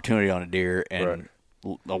an opportunity on a deer and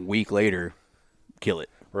a week later kill it.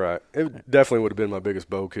 Right. It definitely would have been my biggest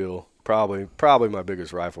bow kill. Probably my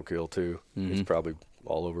biggest rifle kill too. It's probably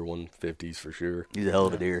all over 150s for sure. He's a hell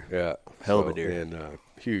of a deer. Yeah. Hell of a deer. And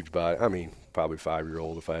huge body. I mean, probably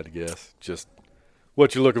 5-year-old if I had to guess. Just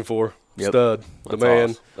what you're looking for. Yep. Stud. The man.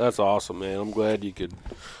 Awesome. That's awesome, man. I'm glad you could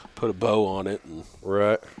put a bow on it. And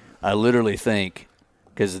Right. I literally think,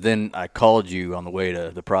 because then I called you on the way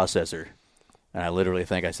to the processor, and I literally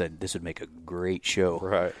think I said, this would make a great show.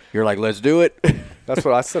 Right. You're like, let's do it. That's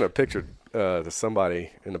what I sent a picture to somebody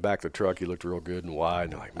in the back of the truck. He looked real good and wide.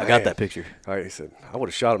 And they're like, I got "Man." that picture. He said, I would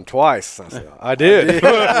have shot him twice. I said, I did.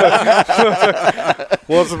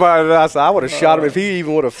 Once somebody, I said, I would have shot him. If he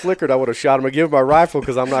even would have flickered, I would have shot him and give him my rifle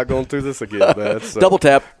because I'm not going through this again, man. So, Double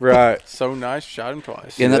tap. Right. So nice, shot him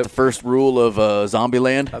twice. Isn't that the first rule of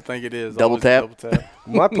Zombieland? I think it is. Double Always tap? Double tap.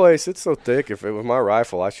 My place, it's so thick. If it was my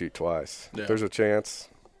rifle, I shoot twice. Yeah. There's a chance.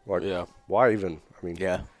 Like, Yeah. why even? I mean,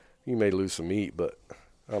 Yeah. you may lose some meat, but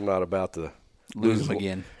I'm not about to Lose them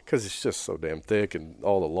again. because it's just so damn thick and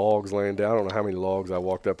all the logs laying down. I don't know how many logs I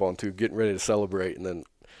walked up onto getting ready to celebrate and then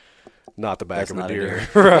not the back That's of a not a deer.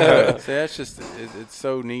 Right. See, that's just it's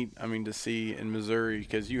so neat. I mean, to see in Missouri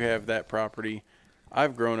because you have that property.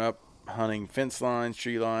 I've grown up hunting fence lines,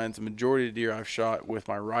 tree lines. The majority of deer I've shot with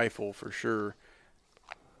my rifle for sure.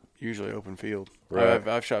 Usually open field. Right.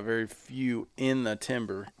 I've shot very few in the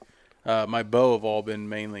timber. My bow have all been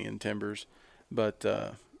mainly in timbers, but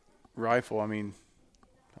rifle. I mean,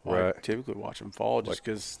 I Right. typically watch them fall just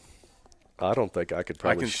because I don't think I could I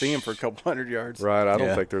probably can see them for a couple hundred yards. Right. I don't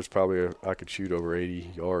Yeah. think there's probably I could shoot over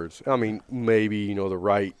 80 yards. I mean, maybe, the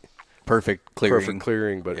right Perfect clearing. perfect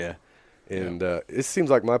clearing, but Yeah. and it seems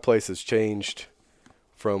like my place has changed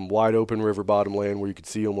from wide open river bottom land where you could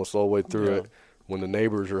see almost all the way through it. When the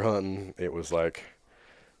neighbors are hunting, it was like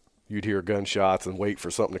you'd hear gunshots and wait for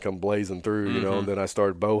something to come blazing through, and then I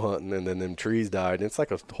started bow hunting and then them trees died. And it's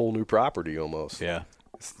like a whole new property almost. Yeah.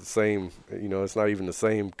 It's the same, it's not even the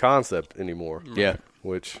same concept anymore. Yeah.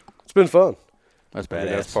 Which it's been fun. That's I badass.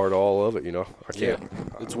 mean, that's part of all of it, I yeah, can't.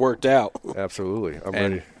 it's worked out. Absolutely. I'm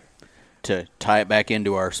And ready. to tie it back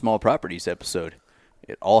into our small properties episode,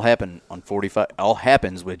 it all happened on 45. All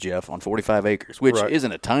happens with Jeff on 45 acres, which Right.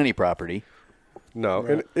 isn't a tiny property, No.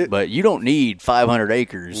 And it, but you don't need 500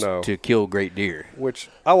 acres No. to kill great deer. which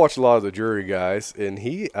I watch a lot of the jury guys, and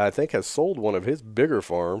he, I think, has sold one of his bigger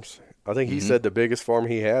farms. I think he said the biggest farm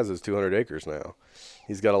he has is 200 acres now.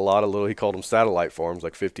 He's got a lot of little, he called them satellite farms,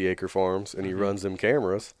 like 50-acre farms, and he runs them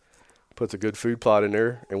cameras, puts a good food plot in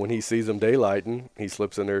there, and when he sees them daylighting, he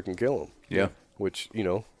slips in there and can kill them. Yeah. Which,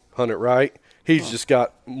 hunt it right. He's just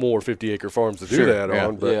got more 50-acre farms to do Sure, that yeah.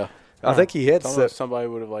 on, but Yeah. I think he had Don't know set. if somebody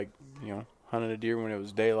would have hunted a deer when it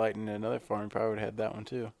was daylight in another farm. Probably would have had that one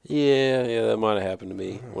too. Yeah, that might have happened to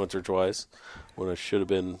me once or twice when I should have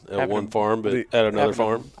been at Happened- one farm, but the- at another Happened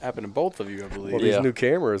farm. to- happened to both of you, I believe. Well, Yeah. these new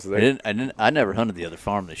cameras, I never hunted the other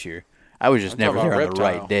farm this year. I was just I'm never talking there on about the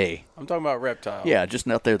reptile. right day. I'm talking about reptile. Yeah, just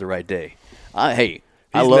not there the right day. I he's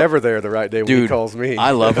love, never there the right day when dude, he calls me.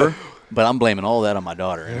 I love her, but I'm blaming all that on my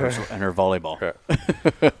daughter and her volleyball.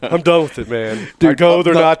 I'm done with it, man. I Dude, go,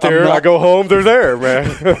 they're not I'm there. not- I go home, they're there,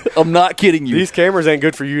 man. I'm not kidding you. These cameras ain't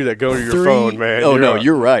good for you that go to your phone, man. Oh no,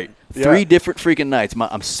 you're right. Yeah. 3 different freaking nights.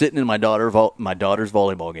 I'm sitting in my daughter's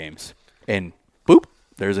volleyball games, and boop,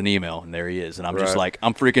 there's an email, and there he is, and I'm just Right. like,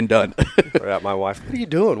 I'm freaking done. Yeah, my wife, what are you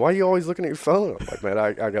doing? Why are you always looking at your phone? I'm like, man,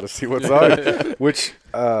 I got to see what's on it. Which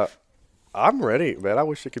I'm ready, man. I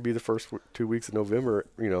wish it could be the first 2 weeks of November,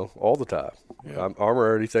 all the time. I'm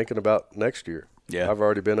already thinking about next year. Yeah. I've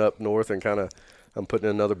already been up north and I'm putting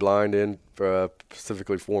another blind in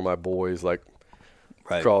specifically for my boys, like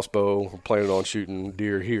Right. crossbow. I'm planning on shooting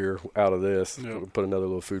deer here out of this. Yep. Put another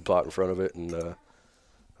little food plot in front of it, and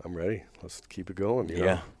I'm ready. Let's keep it going.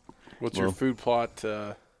 Yeah. What's your food plot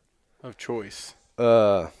of choice?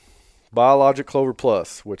 Biologic Clover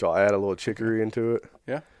Plus, which I'll add a little chicory into it.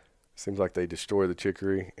 Yeah. Seems like they destroy the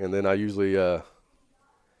chicory, and then I usually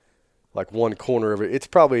like one corner of it. It's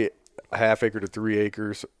probably a half acre to 3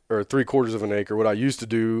 acres or 3/4 of an acre. What I used to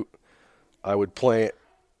do, I would plant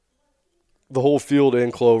the whole field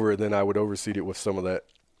in clover, and then I would overseed it with some of that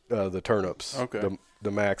the turnips, Okay.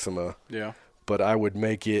 the Maxima. Yeah. But I would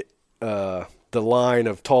make it the line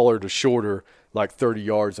of taller to shorter, like 30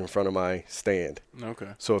 yards in front of my stand. Okay.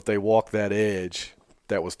 So if they walk that edge,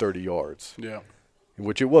 that was 30 yards. Yeah.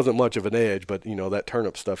 Which it wasn't much of an edge, but that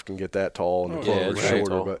turnip stuff can get that tall and the Oh, clover's yeah, it's shorter.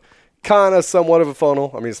 tall. But kind of somewhat of a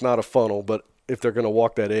funnel. I mean, it's not a funnel, but if they're going to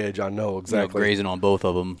walk that edge, I know You know, exactly. grazing on both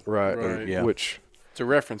of them. Right. Right. Yeah. Which It's a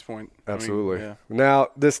reference point. absolutely. I mean, Now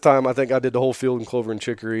this time I think I did the whole field in clover and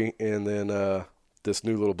chicory, and then this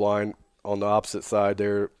new little blind on the opposite side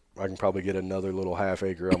there. I can probably get another little half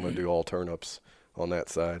acre. I'm going to do all turnips on that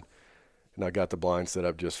side. And I got the blind set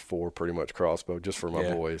up just for pretty much crossbow, just for my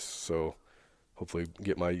Yeah. boys. So hopefully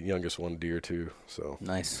get my youngest one deer too. So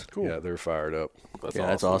Nice. yeah, they're fired up.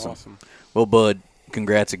 That's awesome. Awesome. Well, Bud,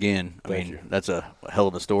 congrats again. I Thank mean, you. that's a hell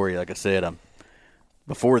of a story. Like I said,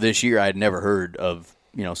 before this year, I had never heard of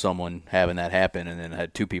someone having that happen, and then I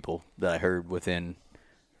had two people that I heard within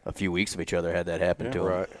a few weeks of each other had that happen to them.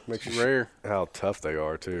 Right. Makes you Rare. how tough they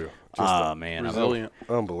are too. Man, Resilient.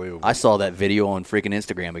 Unbelievable. I saw that video on freaking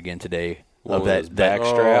Instagram again today One of with his that back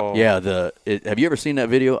strap. Oh. Yeah, have you ever seen that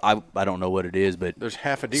video? I don't know what it is, but There's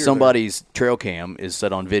half a deer. somebody's trail cam is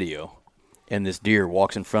set on video, and this deer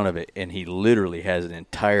walks in front of it, and he literally has an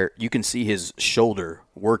entire. You can see his shoulder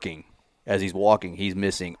working as he's walking. He's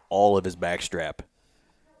missing all of his back strap,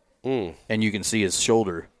 and you can see his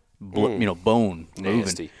shoulder, bone moving,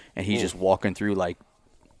 Nasty. and he's just walking through like.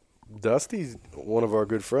 Dusty's one of our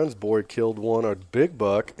good friends. Boy killed a big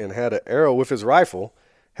buck, and had an arrow with his rifle.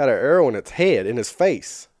 Had an arrow in its head, in his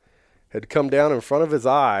face. Had come down in front of his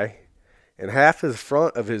eye, and half his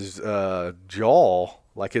front of his jaw,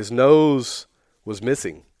 like his nose, was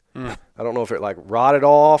missing. I don't know if it like rotted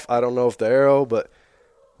off. I don't know if the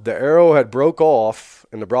arrow had broke off,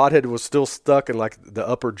 and the broadhead was still stuck in like the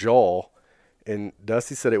upper jaw. And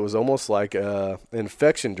Dusty said it was almost like an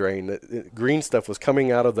infection drain. That green stuff was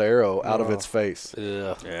coming out of the arrow, out of its face.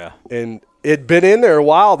 Yeah. And it'd been in there a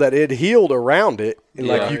while that it healed around it. And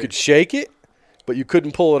Yeah. like you could shake it, but you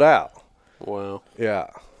couldn't pull it out. Wow. Yeah.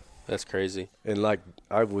 That's crazy. And like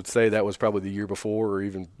I would say that was probably the year before, or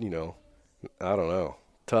even, I don't know.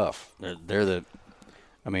 Tough. We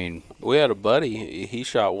had a buddy. He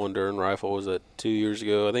shot one during rifle. Was that 2 years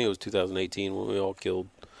ago? I think it was 2018 when we all killed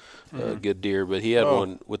a good deer. But he had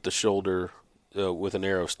one with the shoulder, with an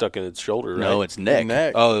arrow stuck in its shoulder. Right? No, it's neck.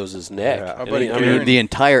 Neck. Oh, it was his neck. Yeah. And buddy he- Garen- The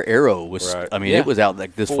entire arrow was. Right. I mean, Yeah. it was out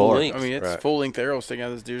like this Full far. length. I mean, it's Right. full-length arrow sticking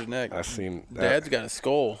out of this deer's neck. I seen that. Dad's got a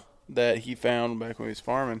skull that he found back when he was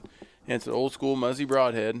farming, and it's an old-school Muzzy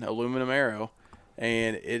broadhead, aluminum arrow,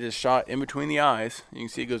 and it is shot in between the eyes. You can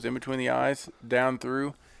see it goes in between the eyes, down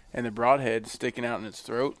through, and the broadhead sticking out in its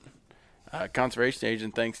throat. Conservation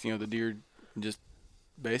agent thinks the deer just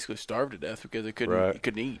basically starved to death because it couldn't Right. it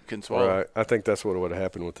couldn't eat, couldn't swallow. Right. I think that's what would have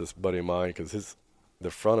happened with this buddy of mine, because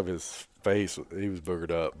the front of his face, he was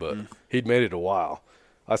boogered up, but he'd made it a while.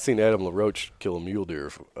 I seen Adam LaRoche kill a mule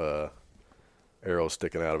deer, arrow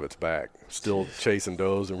sticking out of its back, still chasing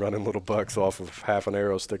does and running little bucks off of half an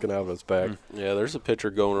arrow sticking out of its back. Yeah, there's a picture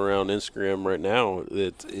going around Instagram right now.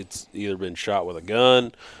 It's either been shot with a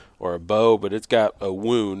gun or a bow, but it's got a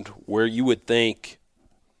wound where you would think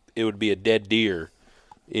it would be a dead deer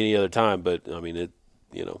any other time, but I mean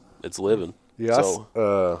it's living. Yeah,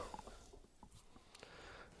 So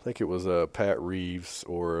I think it was Pat Reeves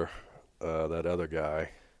or that other guy.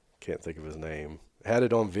 Can't think of his name. Had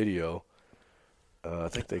it on video. I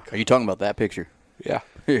think Are you talking about that picture? yeah,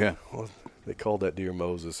 Yeah. they called that deer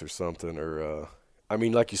Moses or something. Or I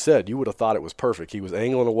mean, like you said, you would have thought it was perfect. He was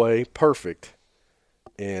angling away, perfect.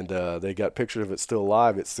 And they got pictures of it still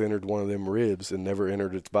alive. It centered one of them ribs and never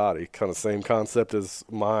entered its body. Kind of same concept as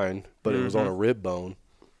mine, but it was on a rib bone.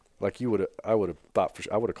 Like I would have thought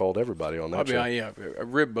I would have called everybody on that. A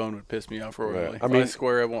rib bone would piss me off royally. I If mean-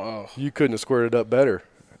 square up, You couldn't have squared it up better.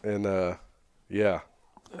 And yeah,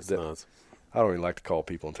 that's That- nuts. I don't even like to call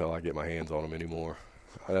people until I get my hands on them anymore.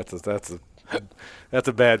 That's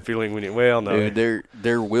a bad feeling when you. Well, no, Dude,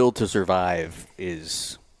 their will to survive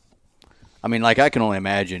is. I mean, like I can only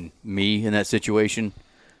imagine me in that situation.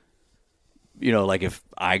 Like if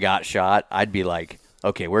I got shot, I'd be like,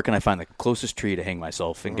 okay, where can I find the closest tree to hang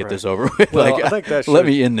myself and get this over with? Well, like, I think that let shows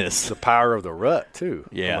me in this. the power of the rut too.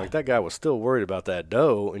 Yeah. Like that guy was still worried about that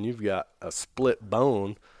doe, and you've got a split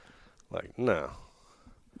bone. Like no,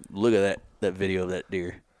 Look at that video of that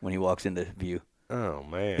deer when he walks into view. oh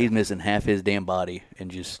man, He's missing half his damn body and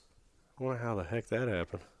just I wonder how the heck that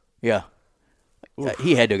happened. yeah.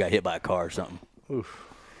 He had to have got hit by a car or something. Oof.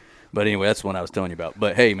 But anyway, that's the one I was telling you about.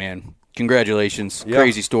 But hey, man, congratulations. Yeah.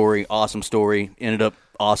 Crazy story. Awesome story. Ended up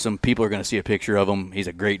awesome. People are going to see a picture of him. He's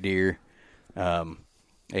a great deer.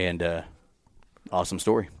 And awesome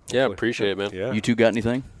story. Yeah, appreciate it, man. Yeah, You two got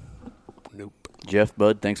anything? Nope. Jeff,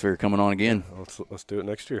 Bud, thanks for coming on again. let's do it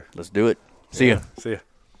next year. Let's do it. See ya. See ya.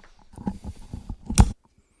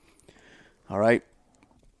 All right.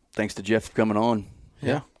 Thanks to Jeff for coming on.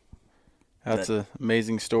 Yeah. That's an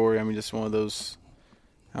amazing story. I mean, just one of those,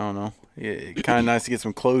 I don't know. kind of nice to get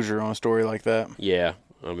some closure on a story like that. Yeah,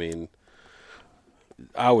 I mean,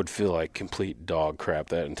 I would feel like complete dog crap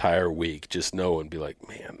that entire week, just knowing, be like,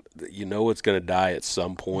 man, you know it's going to die at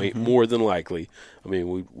some point, more than likely. I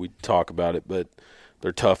mean, we talk about it, but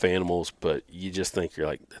they're tough animals, but you just think, you're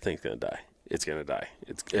like, the thing's going to die. It's going to die.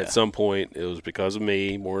 At some point, it was because of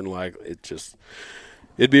me, more than likely.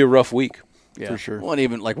 It'd be a rough week. Yeah. For sure. Well, and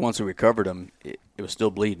even like once we recovered him, it was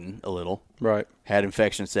still bleeding a little. Right. Had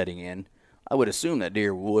infection setting in. I would assume that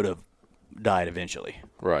deer would have died eventually.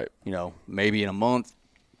 Right. You know, maybe in a month,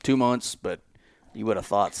 2 months, but you would have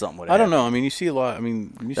thought something would have I don't happened. know. I mean, you see a lot. I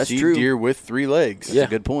mean, you That's see true. deer with 3 legs. That's a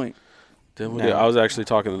good point. I was actually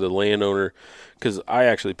talking to the landowner because I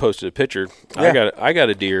actually posted a picture. Yeah. I got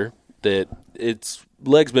a deer that its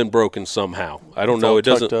leg's been broken somehow. I don't know. all It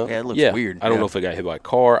doesn't. tucked up. Yeah, it looks weird. I don't know if it got hit by a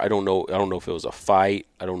car. I don't know if it was a fight.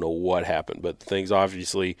 I don't know what happened. But things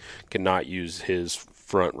obviously cannot use his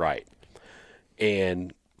front right.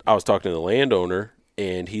 And I was talking to the landowner,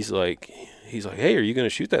 and he's like, hey, are you going to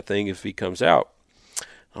shoot that thing if he comes out?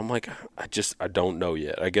 I'm like, I don't know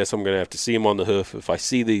yet. I guess I'm going to have to see him on the hoof. If I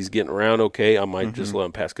see that he's getting around okay, I might just let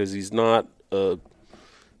him pass because he's not a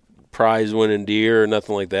prize-winning deer or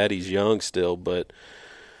nothing like that. He's young still, but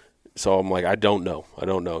so I'm like, I don't know.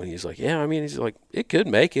 And he's like, yeah, I mean, he's like, it could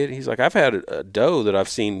make it. He's like, I've had a doe that I've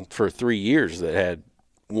seen for 3 years that had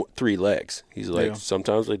 3 legs. He's like,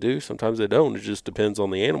 sometimes they do, sometimes they don't. It just depends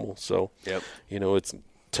on the animal. So, it's a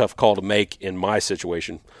tough call to make in my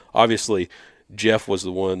situation. Obviously, Jeff was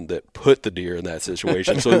the one that put the deer in that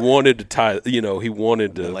situation, so he wanted to tie. He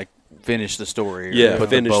wanted to Like finish the story. yeah, put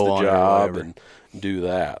finish bow the on it or job whatever. and do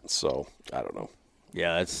that. So I don't know.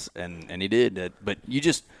 Yeah, that's and he did. But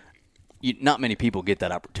not many people get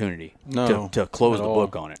that opportunity to close the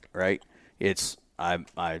book on it, right? It's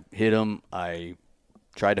I hit him. I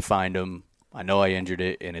tried to find him. I know I injured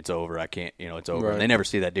it, and it's over. I can't. It's over. Right. And they never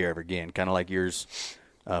see that deer ever again. Kind of like yours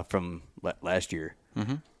from last year.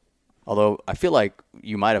 Mm-hmm. Although I feel like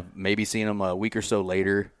you might have maybe seen him a week or so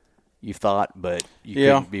later. You thought, but you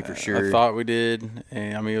couldn't be for sure. I thought we did,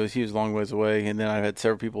 and I mean he was a long ways away. And then I had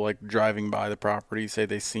several people like driving by the property say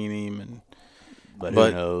they seen him, but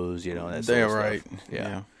who knows? That sort they're of right. Stuff.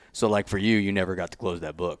 Yeah. So like for you never got to close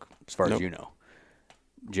that book, as far as you know.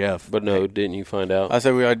 Jeff, But no, didn't you find out? I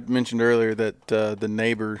said I mentioned earlier that the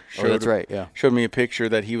neighbor showed, that's right, yeah. showed me a picture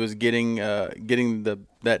that he was getting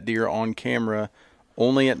that deer on camera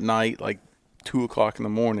only at night, like 2:00 in the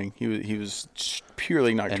morning. He was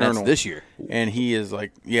purely nocturnal. and that's this year. And he is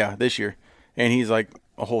like, this year, and he's like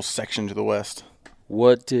a whole section to the west.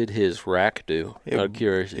 What did his rack do? Out of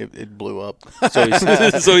curiosity. It blew up. So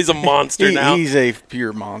he's a monster now. He's a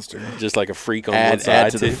pure monster. Just like a freak on one Add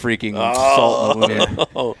side to the too. freaking salt in the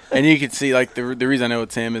wound. And you can see like the reason I know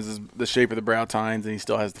it's him is the shape of the brow tines, and he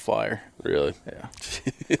still has the flyer. Really? Yeah.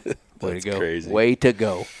 Way to go. Crazy. Way to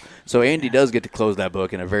go. So Andy does get to close that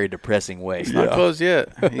book in a very depressing way. He's not closed yet.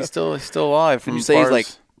 He's still alive. Did you say he's like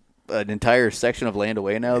an entire section of land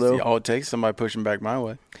away now, though? All it takes is somebody pushing back my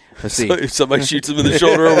way. Let's see. So if somebody shoots him in the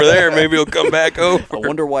shoulder over there, maybe he'll come back over. I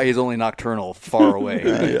wonder why he's only nocturnal far away.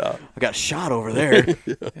 Yeah. I got shot over there.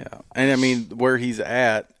 Yeah, and I mean where he's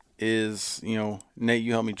at is Nate.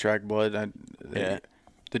 You help me track blood.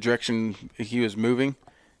 The direction he was moving,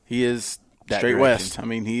 he is That straight direction. west. I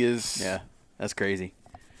mean he is. Yeah, that's crazy.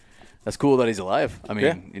 That's cool that he's alive. I mean,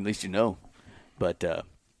 Yeah. at least you know. But,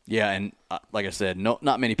 and like I said,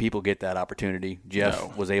 not many people get that opportunity.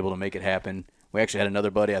 Jeff was able to make it happen. We actually had another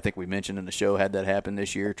buddy I think we mentioned in the show had that happen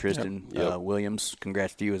this year, Tristan Williams.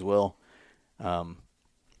 Congrats to you as well.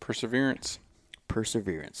 Perseverance.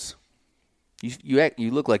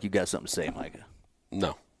 You look like you got something to say, Micah.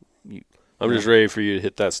 No. I'm just ready for you to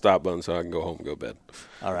hit that stop button so I can go home and go to bed.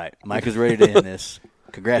 All right. Micah's ready to end this.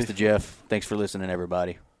 Congrats to Jeff. Thanks for listening,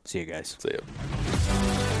 everybody. See you guys. See ya.